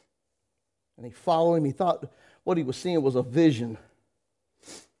me. And he followed him. He thought what he was seeing was a vision.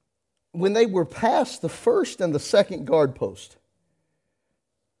 When they were past the first and the second guard post,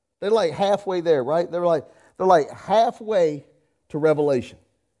 they're like halfway there, right? They're like halfway to Revelation.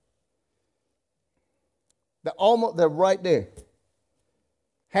 They're right there,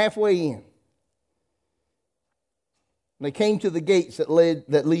 halfway in. And they came to the gates that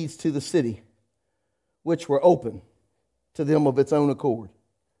leads to the city, which were open to them of its own accord.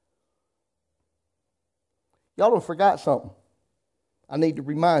 Y'all done forgot something. I need to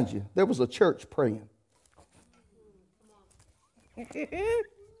remind you, there was a church praying.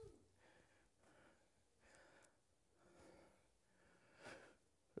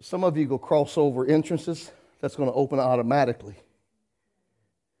 Some of you go cross over entrances, that's going to open automatically.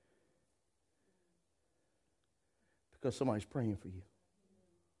 Because somebody's praying for you.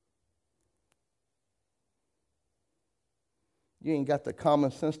 You ain't got the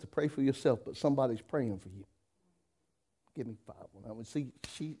common sense to pray for yourself, but somebody's praying for you. Give me 5 on that. See,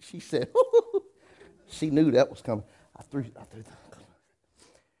 she said, she knew that was coming. I threw the, I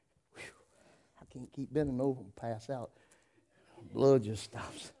can't keep bending over and pass out. Blood just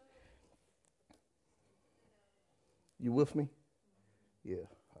stops. You with me? Yeah,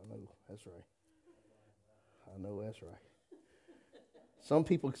 I know. That's right. I know that's right. Some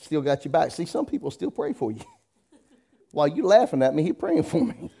people still got your back. See, some people still pray for you. While you laughing at me, he's praying for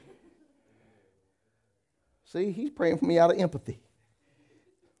me. See, he's praying for me out of empathy.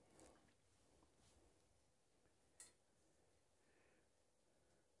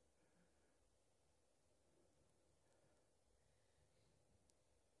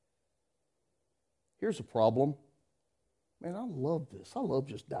 Here's a problem. Man, I love this. I love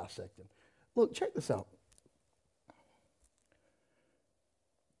just dissecting. Look, check this out.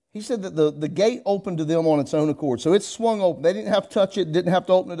 He said that the gate opened to them on its own accord. So it swung open. They didn't have to touch it, didn't have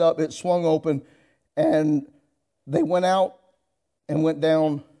to open it up. It swung open. And they went out and went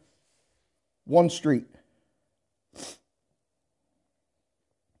down one street.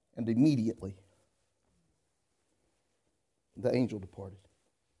 And immediately, the angel departed.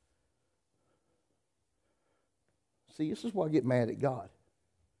 See, this is why I get mad at God.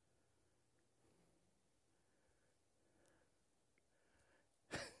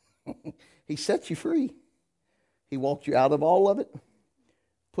 He set you free. He walked you out of all of it,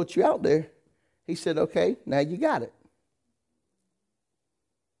 put you out there. He said, okay, now you got it.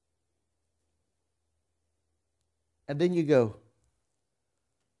 And then you go,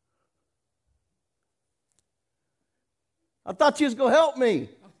 I thought you was going to help me.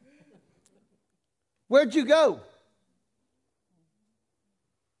 Where'd you go?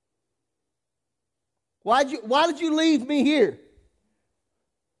 Why did you leave me here?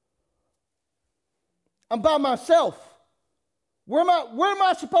 I'm by myself. Where am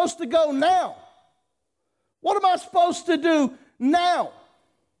I supposed to go now? What am I supposed to do now?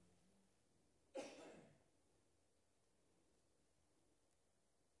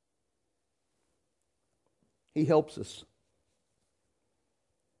 He helps us.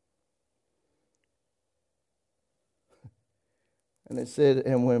 And it said,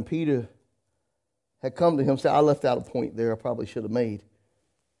 and when Peter had come to him, said, I left out a point there I probably should have made.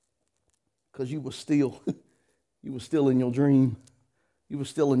 Because you were still in your dream. You were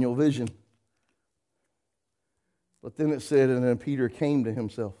still in your vision. But then it said, and then Peter came to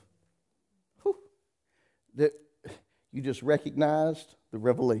himself. Whew. That you just recognized the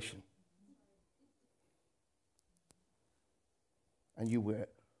revelation. And you went,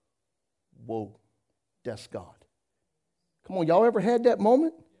 whoa, that's God. Come on, y'all ever had that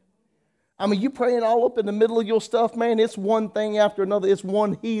moment? I mean, you praying all up in the middle of your stuff, man. It's one thing after another. It's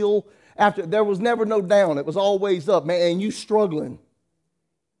one hill after. There was never no down. It was always up, man, and you struggling.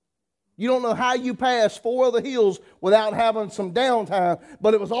 You don't know how you passed 4 other hills without having some downtime,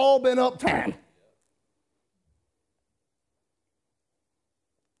 but it was all been up time.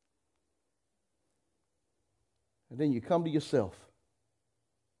 And then you come to yourself.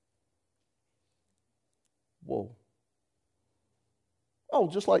 Whoa. Oh,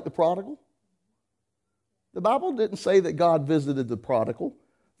 just like the prodigal. The Bible didn't say that God visited the prodigal.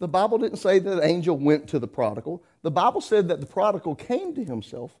 The Bible didn't say that an angel went to the prodigal. The Bible said that the prodigal came to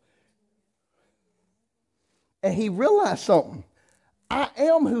himself. And he realized something. I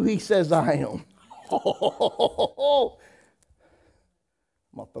am who he says I am. I'm going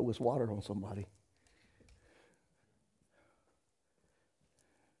to throw this water on somebody.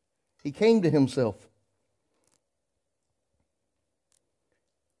 He came to himself.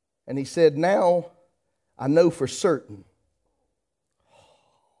 And he said, now I know for certain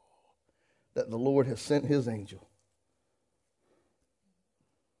that the Lord has sent his angel.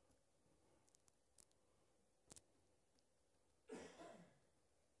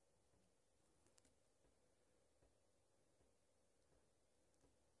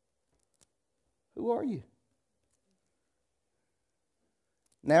 Who are you?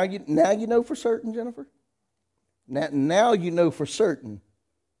 Now you know for certain, Jennifer? Now you know for certain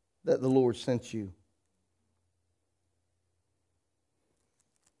that the Lord sent you.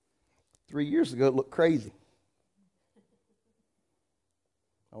 3 years ago, it looked crazy.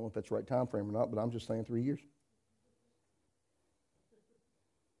 I don't know if that's the right time frame or not, but I'm just saying 3 years.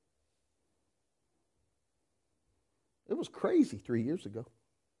 It was crazy 3 years ago.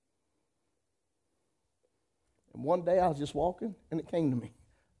 And one day I was just walking, and it came to me.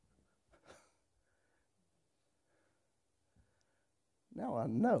 Now I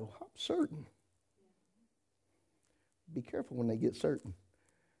know, I'm certain. Be careful when they get certain.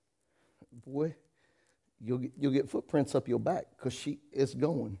 Boy, you'll get footprints up your back because it's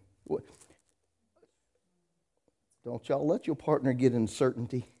going. Don't y'all let your partner get in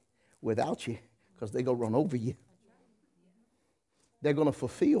certainty without you, because they're going to run over you. They're going to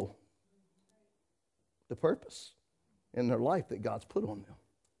fulfill the purpose in their life that God's put on them.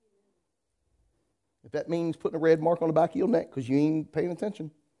 If that means putting a red mark on the back of your neck because you ain't paying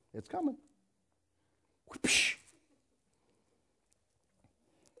attention, it's coming. Whoosh.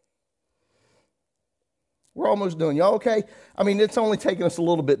 We're almost done. Y'all okay? I mean, it's only taken us a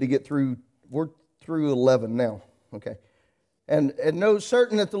little bit to get through. We're through 11 now. Okay. And know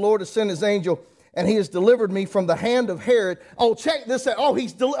certain that the Lord has sent his angel, and he has delivered me from the hand of Herod. Oh, check this out. Oh,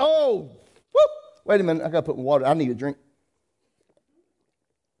 woo. Wait a minute. I got to put water. I need a drink.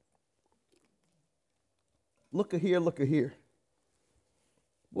 Look at here, look at here.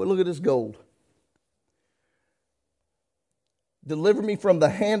 Boy, look at this gold. Delivered me from the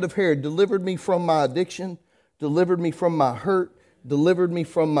hand of Herod. Delivered me from my addiction. Delivered me from my hurt. Delivered me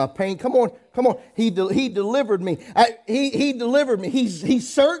from my pain. Come on, come on. He delivered me. He delivered me. He's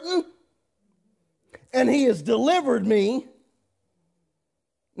certain. And he has delivered me.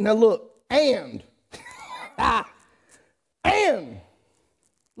 Now look, and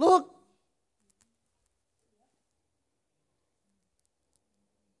look.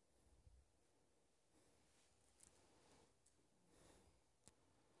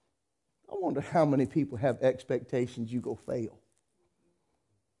 I wonder how many people have expectations you go fail.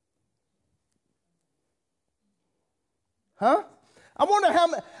 Huh? I wonder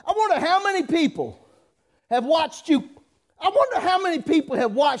how many people have watched you. I wonder how many people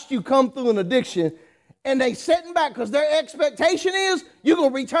have watched you come through an addiction and they sitting back because their expectation is you're going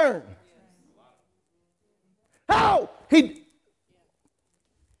to return. How?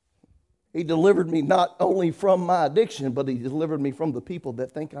 He delivered me not only from my addiction, but he delivered me from the people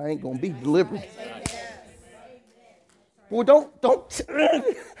that think I ain't going to be delivered. Boy, don't.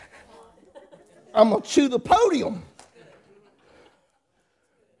 I'm going to chew the podium.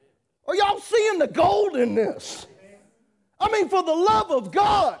 Are y'all seeing the gold in this? I mean, for the love of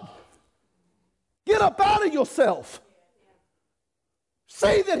God, get up out of yourself.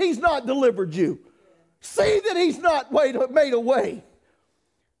 See that he's not delivered you. See that he's not made a way.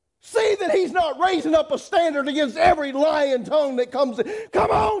 See that he's not raising up a standard against every lying tongue that comes in. Come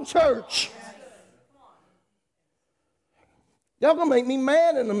on, church. Y'all going to make me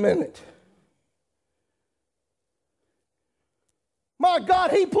mad in a minute. My God,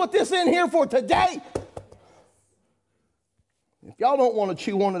 he put this in here for today. If y'all don't want to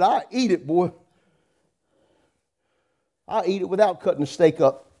chew on it, I eat it, boy. I eat it without cutting the steak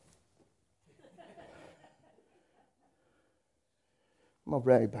up. I'm going to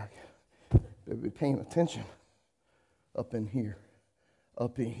drag back. Better be paying attention. Up in here.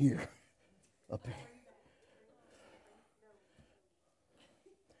 Up in here. Up in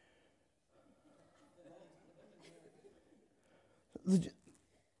here.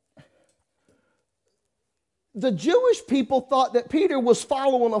 The Jewish people thought that Peter was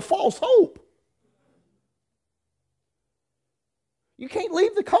following a false hope. You can't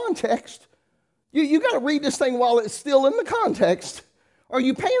leave the context. You got to read this thing while it's still in the context. Are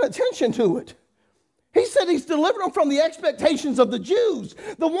you paying attention to it? He said he's delivered them from the expectations of the Jews,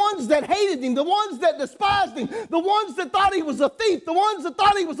 the ones that hated him, the ones that despised him, the ones that thought he was a thief, the ones that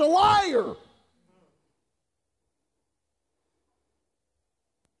thought he was a liar.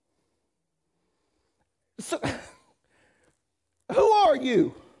 So, who are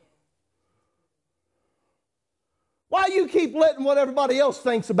you? Why you keep letting what everybody else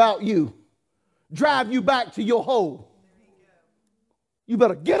thinks about you drive you back to your hole? You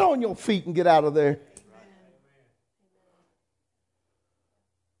better get on your feet and get out of there.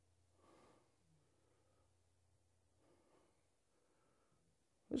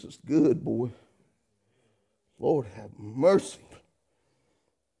 This is good, boy. Lord have mercy.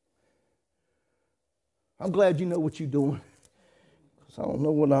 I'm glad you know what you're doing, because I don't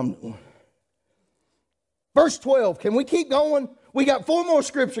know what I'm doing. Verse 12, can we keep going? We got 4 more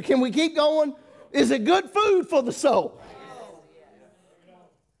scripture. Can we keep going? Is it good food for the soul?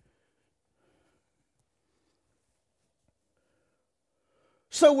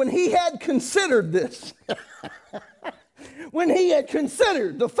 So when he had considered this, when he had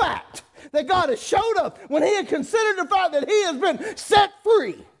considered the fact that God has showed up, when he had considered the fact that he has been set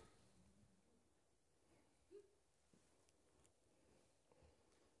free,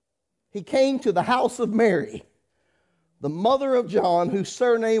 he came to the house of Mary, the mother of John, whose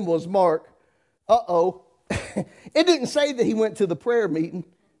surname was Mark. It didn't say that he went to the prayer meeting.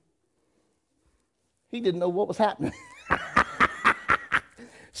 He didn't know what was happening.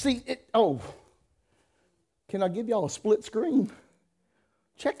 See, can I give y'all a split screen?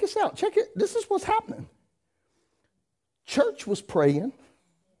 Check this out. Check it. This is what's happening. Church was praying.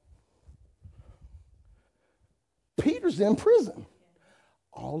 Peter's in prison.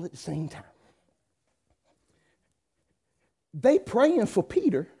 All at the same time. They praying for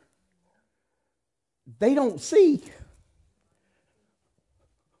Peter. They don't see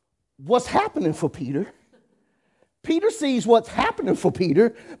what's happening for Peter. Peter sees what's happening for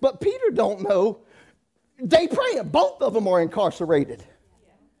Peter, but Peter don't know. They praying. Both of them are incarcerated.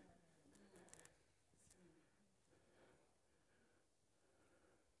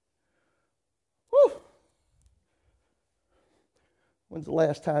 Whew. When's the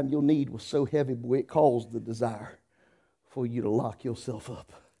last time your need was so heavy, boy, it caused the desire for you to lock yourself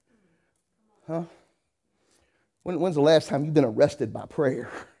up? Huh? When's the last time you've been arrested by prayer?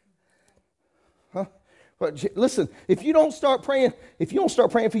 Huh? But listen, if you don't start praying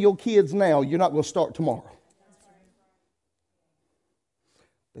for your kids now, you're not going to start tomorrow.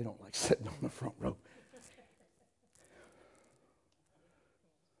 They don't like sitting on the front row.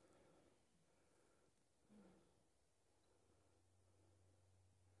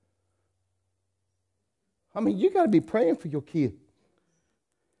 I mean, you got to be praying for your kid.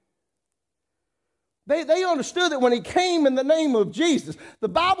 They understood that when he came in the name of Jesus, the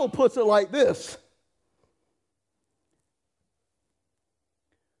Bible puts it like this.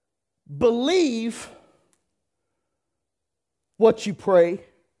 Believe what you pray,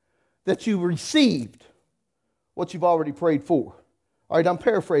 that you received what you've already prayed for. All right, I'm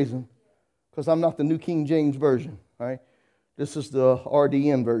paraphrasing because I'm not the New King James Version. All right, this is the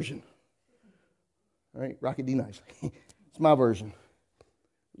RDN version. All right, Rocky D. Nice. It's my version.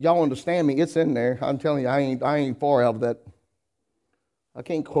 Y'all understand me? It's in there. I'm telling you, I ain't far out of that. I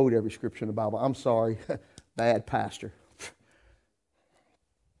can't quote every scripture in the Bible. I'm sorry, bad pastor.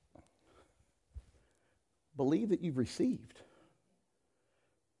 Believe that you've received.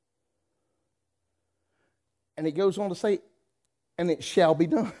 And it goes on to say, and it shall be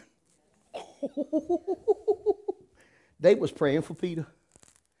done. They was praying for Peter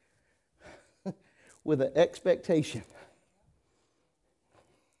with an expectation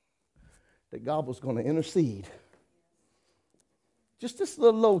that God was going to intercede. Just this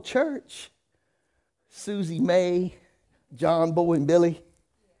little old church, Susie May, John, Bo, and Billy,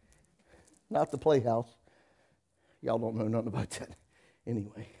 not the Playhouse. Y'all don't know nothing about that.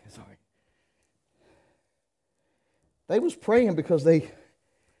 Anyway, sorry. They was praying because they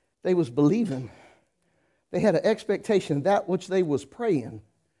was believing. They had an expectation that which they was praying,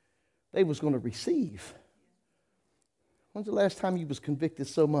 they was going to receive. When's the last time you was convicted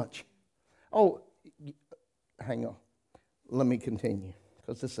so much? Oh, hang on. Let me continue.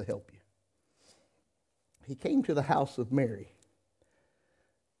 because this will help you. He came to the house of Mary,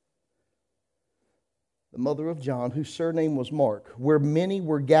 the mother of John, whose surname was Mark, where many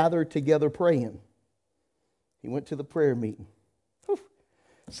were gathered together praying. He went to the prayer meeting. Whew.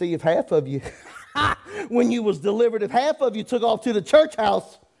 See, if half of you, when you was delivered, if half of you took off to the church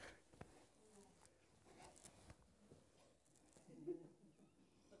house,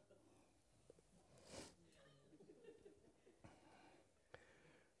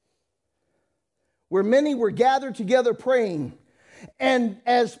 where many were gathered together praying. And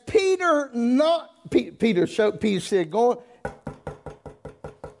as Peter said, go on.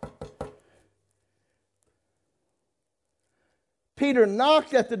 Peter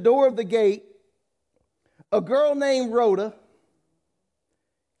knocked at the door of the gate. A girl named Rhoda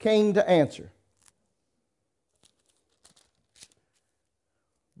came to answer.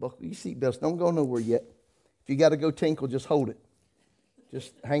 Buckle your seatbelts. Don't go nowhere yet. If you got to go tinkle, just hold it.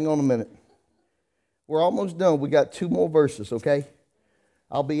 Just hang on a minute. We're almost done. We got 2 more verses, okay?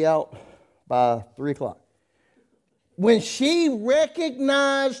 I'll be out by 3 o'clock. When she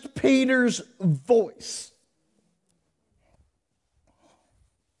recognized Peter's voice,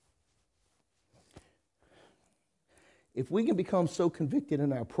 if we can become so convicted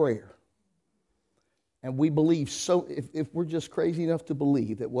in our prayer, and we believe so, if we're just crazy enough to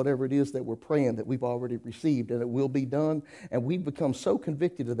believe that whatever it is that we're praying that we've already received and it will be done, and we become so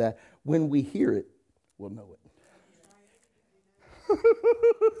convicted of that, when we hear it, we'll know it.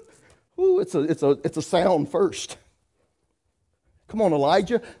 Ooh, it's a sound first. Come on,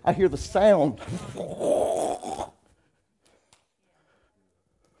 Elijah. I hear the sound.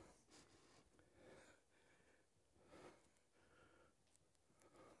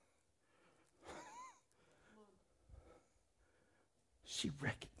 She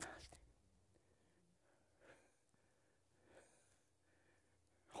recognized him.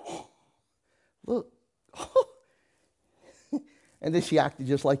 Oh, look. Oh. And then she acted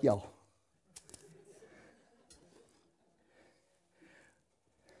just like y'all.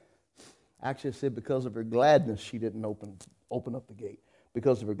 Actually, I said because of her gladness, she didn't open up the gate.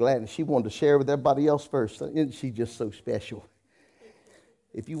 Because of her gladness, she wanted to share with everybody else first. Isn't she just so special?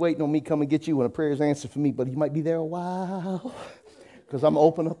 If you're waiting on me, come and get you when a prayer is answered for me, but you might be there a while. Because I'm going to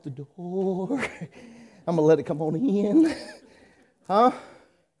open up the door. I'm going to let it come on in. Huh?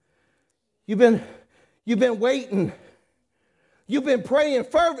 You've been waiting. You've been praying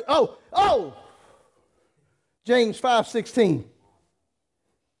fervent. Oh. James 5:16.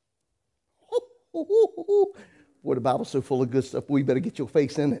 Boy, the Bible's so full of good stuff. Well, you better get your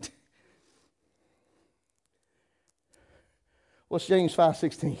face in it. What's James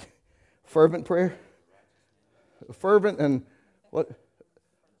 5:16? Fervent prayer? Fervent and what?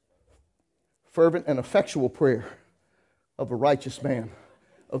 Fervent and effectual prayer of a righteous man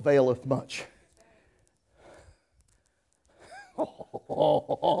availeth much.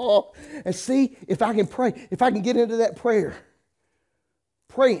 And see, if I can pray, if I can get into that prayer,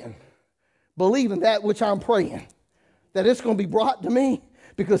 praying, believing that which I'm praying, that it's going to be brought to me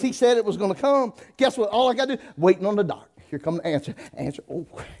because he said it was going to come. Guess what? All I got to do, waiting on the dark. Here comes the answer. Answer. Oh,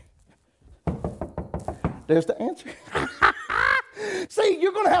 there's the answer. See,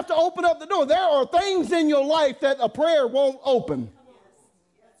 you're going to have to open up the door. There are things in your life that a prayer won't open.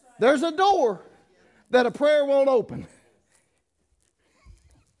 There's a door that a prayer won't open.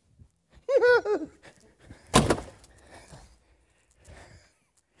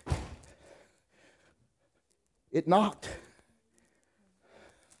 It knocked.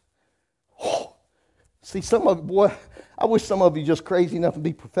 Oh. See, some of it, boy, I wish some of you just crazy enough and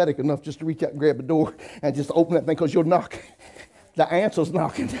be prophetic enough just to reach out and grab a door and just open that thing because you'll knock. The answer's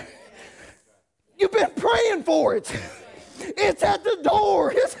knocking. You've been praying for it. It's at the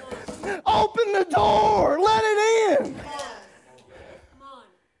door. Open the door. Let it in.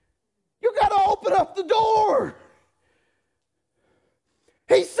 You got to open up the door.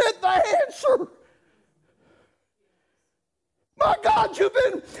 He sent the answer. My God, you've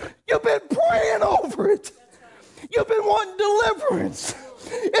been praying over it. You've been wanting deliverance.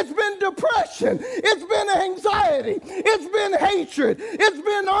 It's been depression. It's been anxiety. It's been hatred. It's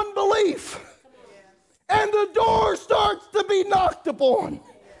been unbelief. And the door starts to be knocked upon.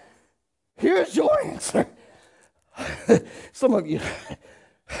 Here's your answer. Some of you...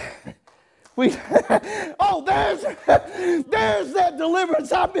 there's that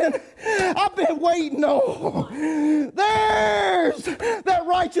deliverance I've been waiting on. There's that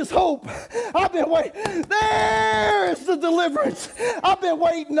righteous hope I've been waiting. There's the deliverance I've been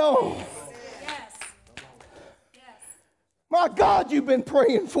waiting on. Yes. My God, you've been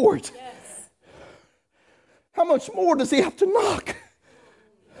praying for it. Yes. How much more does he have to knock?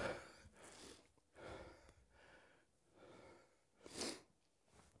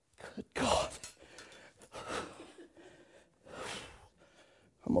 God.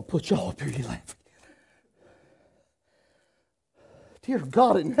 I'm going to put y'all up here, you laughing. Dear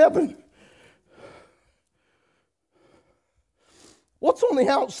God in heaven, what's on the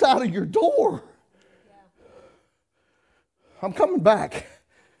outside of your door? I'm coming back.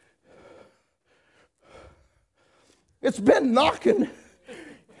 It's been knocking.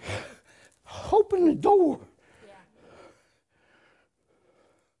 Open the door.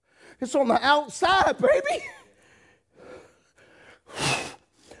 It's on the outside, baby.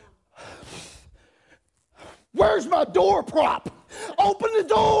 Where's my door prop? Open the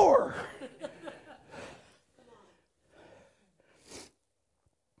door.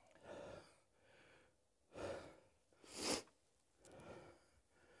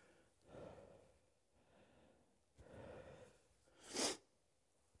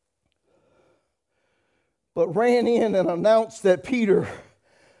 But ran in and announced that Peter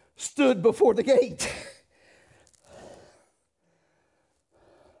stood before the gate.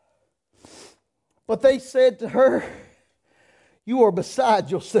 But they said to her, "You are beside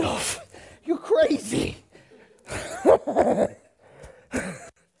yourself. You're crazy."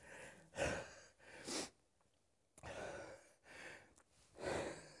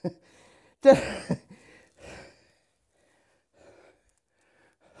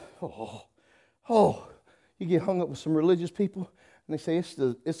 Oh, you get hung up with some religious people, and they say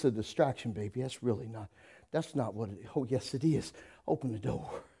it's a distraction, baby. That's really not. That's not what it is. Oh, yes, it is. Open the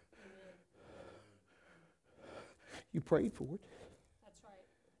door. You prayed for it. That's right.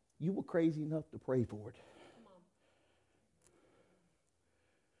 You were crazy enough to pray for it. Come on.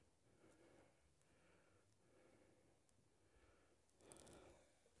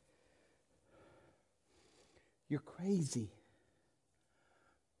 You're crazy.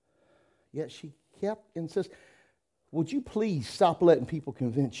 Yet she kept insisting, would you please stop letting people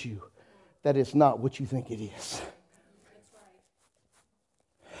convince you that it's not what you think it is? That's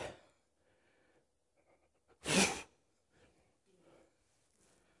right.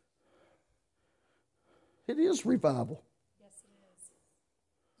 It is revival. Yes, it is.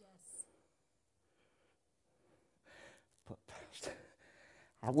 Yes. But Pastor,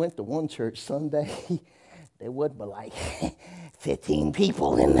 I went to one church Sunday. There wasn't but like 15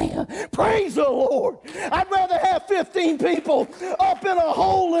 people in there. Praise the Lord. I'd rather have 15 people up in a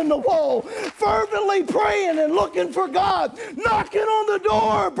hole in the wall, fervently praying and looking for God, knocking on the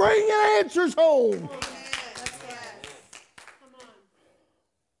door, bringing answers home. That's right. Come on.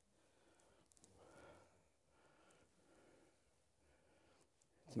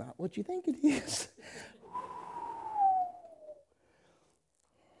 It's not what you think it is.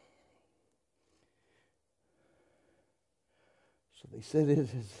 So they said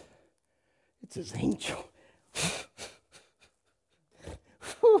it's his angel.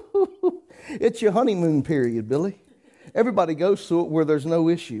 It's your honeymoon period, Billy. Everybody goes through it where there's no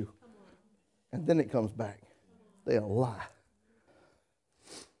issue. And then it comes back. They'll lie.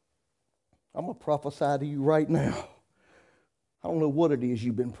 I'm going to prophesy to you right now. I don't know what it is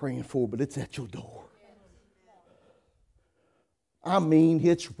you've been praying for, but it's at your door. I mean,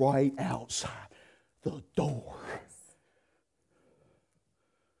 it's right outside the door.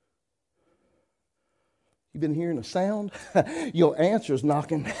 You've been hearing a sound? Your answer's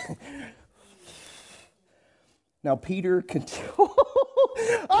knocking. Now, Peter continued.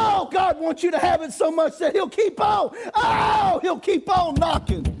 Oh, God wants you to have it so much that he'll keep on. Oh, he'll keep on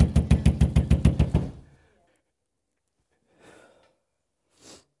knocking.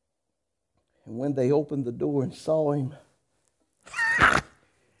 And when they opened the door and saw him,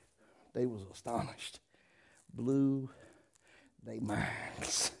 they was astonished. Blew their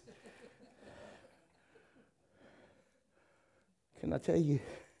minds. Can I tell you,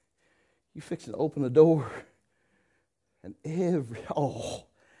 you fixing to open the door, and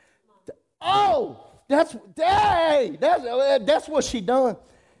that's what she done.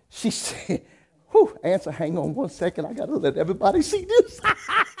 She said, "Whew, answer, hang on one second. I gotta let everybody see this."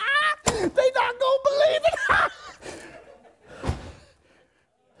 They not gonna believe it.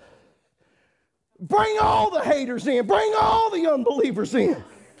 Bring all the haters in. Bring all the unbelievers in.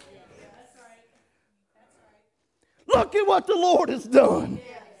 Look at what the Lord has done.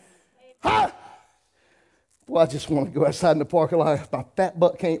 Huh? Well, I just want to go outside in the parking lot. My fat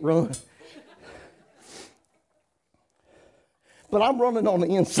butt can't run. But I'm running on the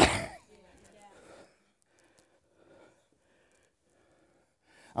inside.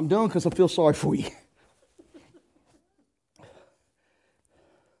 I'm done because I feel sorry for you.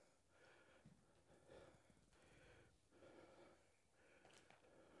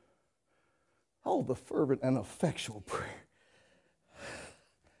 Oh, the fervent and effectual prayer.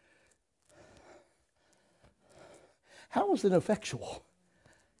 How is it effectual?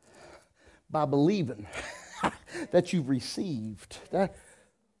 By believing that you've received. That,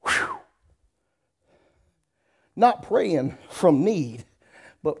 whew. Not praying from need,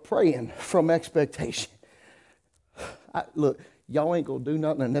 but praying from expectation. Look, y'all ain't going to do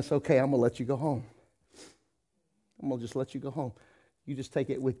nothing, and that's okay. I'm going to let you go home. I'm going to just let you go home. You just take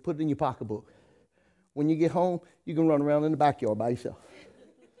it with, put it in your pocketbook. When you get home, you can run around in the backyard by yourself.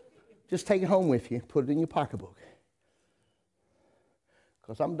 Just take it home with you. Put it in your pocketbook.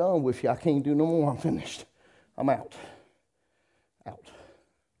 Because I'm done with you. I can't do no more. I'm finished. I'm out. Out.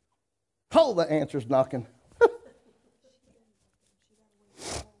 Oh, the answer's knocking.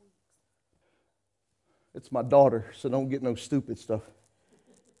 It's my daughter, so don't get no stupid stuff.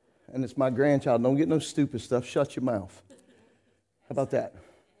 And it's my grandchild. Don't get no stupid stuff. Shut your mouth. How about that?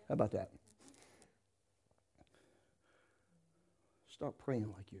 How about that? Start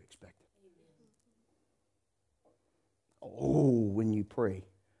praying like you expect it. Oh, when you pray,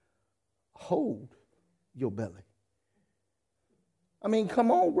 hold your belly. I mean, come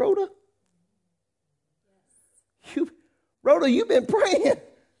on, Rhoda. Rhoda, you've been praying.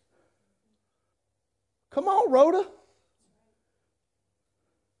 Come on, Rhoda.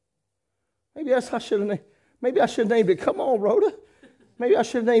 Maybe that's how I should have named. Maybe I should have named it. Come on, Rhoda. Maybe I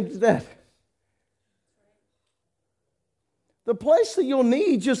should have named it that. The place that you'll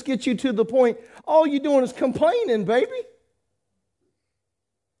need just gets you to the point. All you're doing is complaining, baby.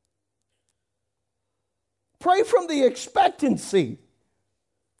 Pray from the expectancy.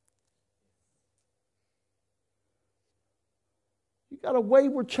 You got a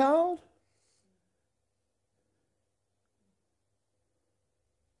wayward child?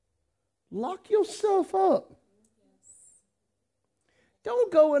 Lock yourself up.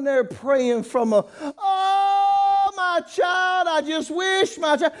 Don't go in there praying from oh, my child, I just wish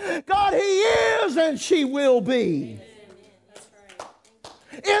my child. God, he is and she will be. That's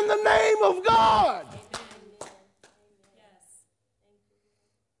right. In the name of God. Yes.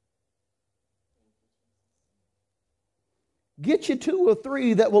 Get you 2 or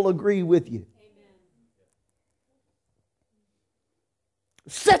 3 that will agree with you.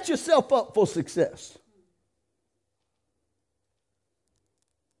 Set yourself up for success.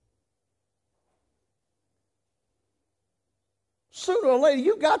 Sooner or later,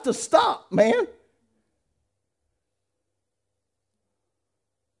 you got to stop, man.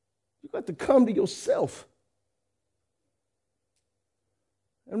 You got to come to yourself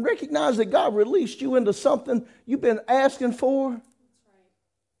and recognize that God released you into something you've been asking for.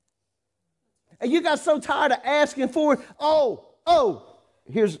 And you got so tired of asking for it.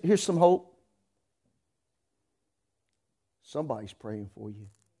 Here's some hope. Somebody's praying for you.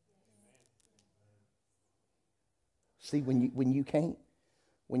 See, when you can't,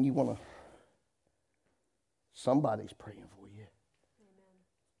 when you want to, somebody's praying for you.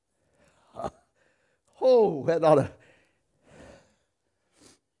 Oh, that ought to.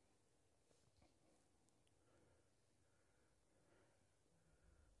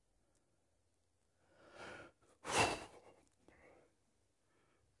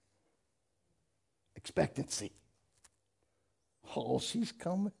 Expectancy. Oh, she's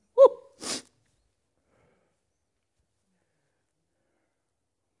coming. Woo.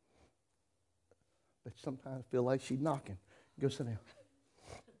 But sometimes I feel like she's knocking. Go sit down.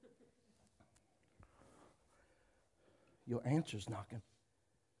 Your answer's knocking.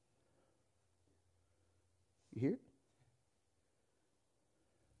 You hear it?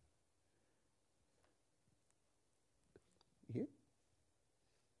 You hear it?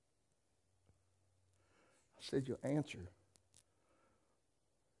 I said your answer.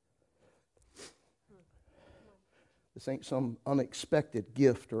 This ain't some unexpected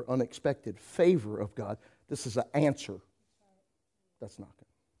gift or unexpected favor of God. This is an answer that's knocking.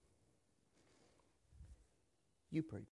 You pray.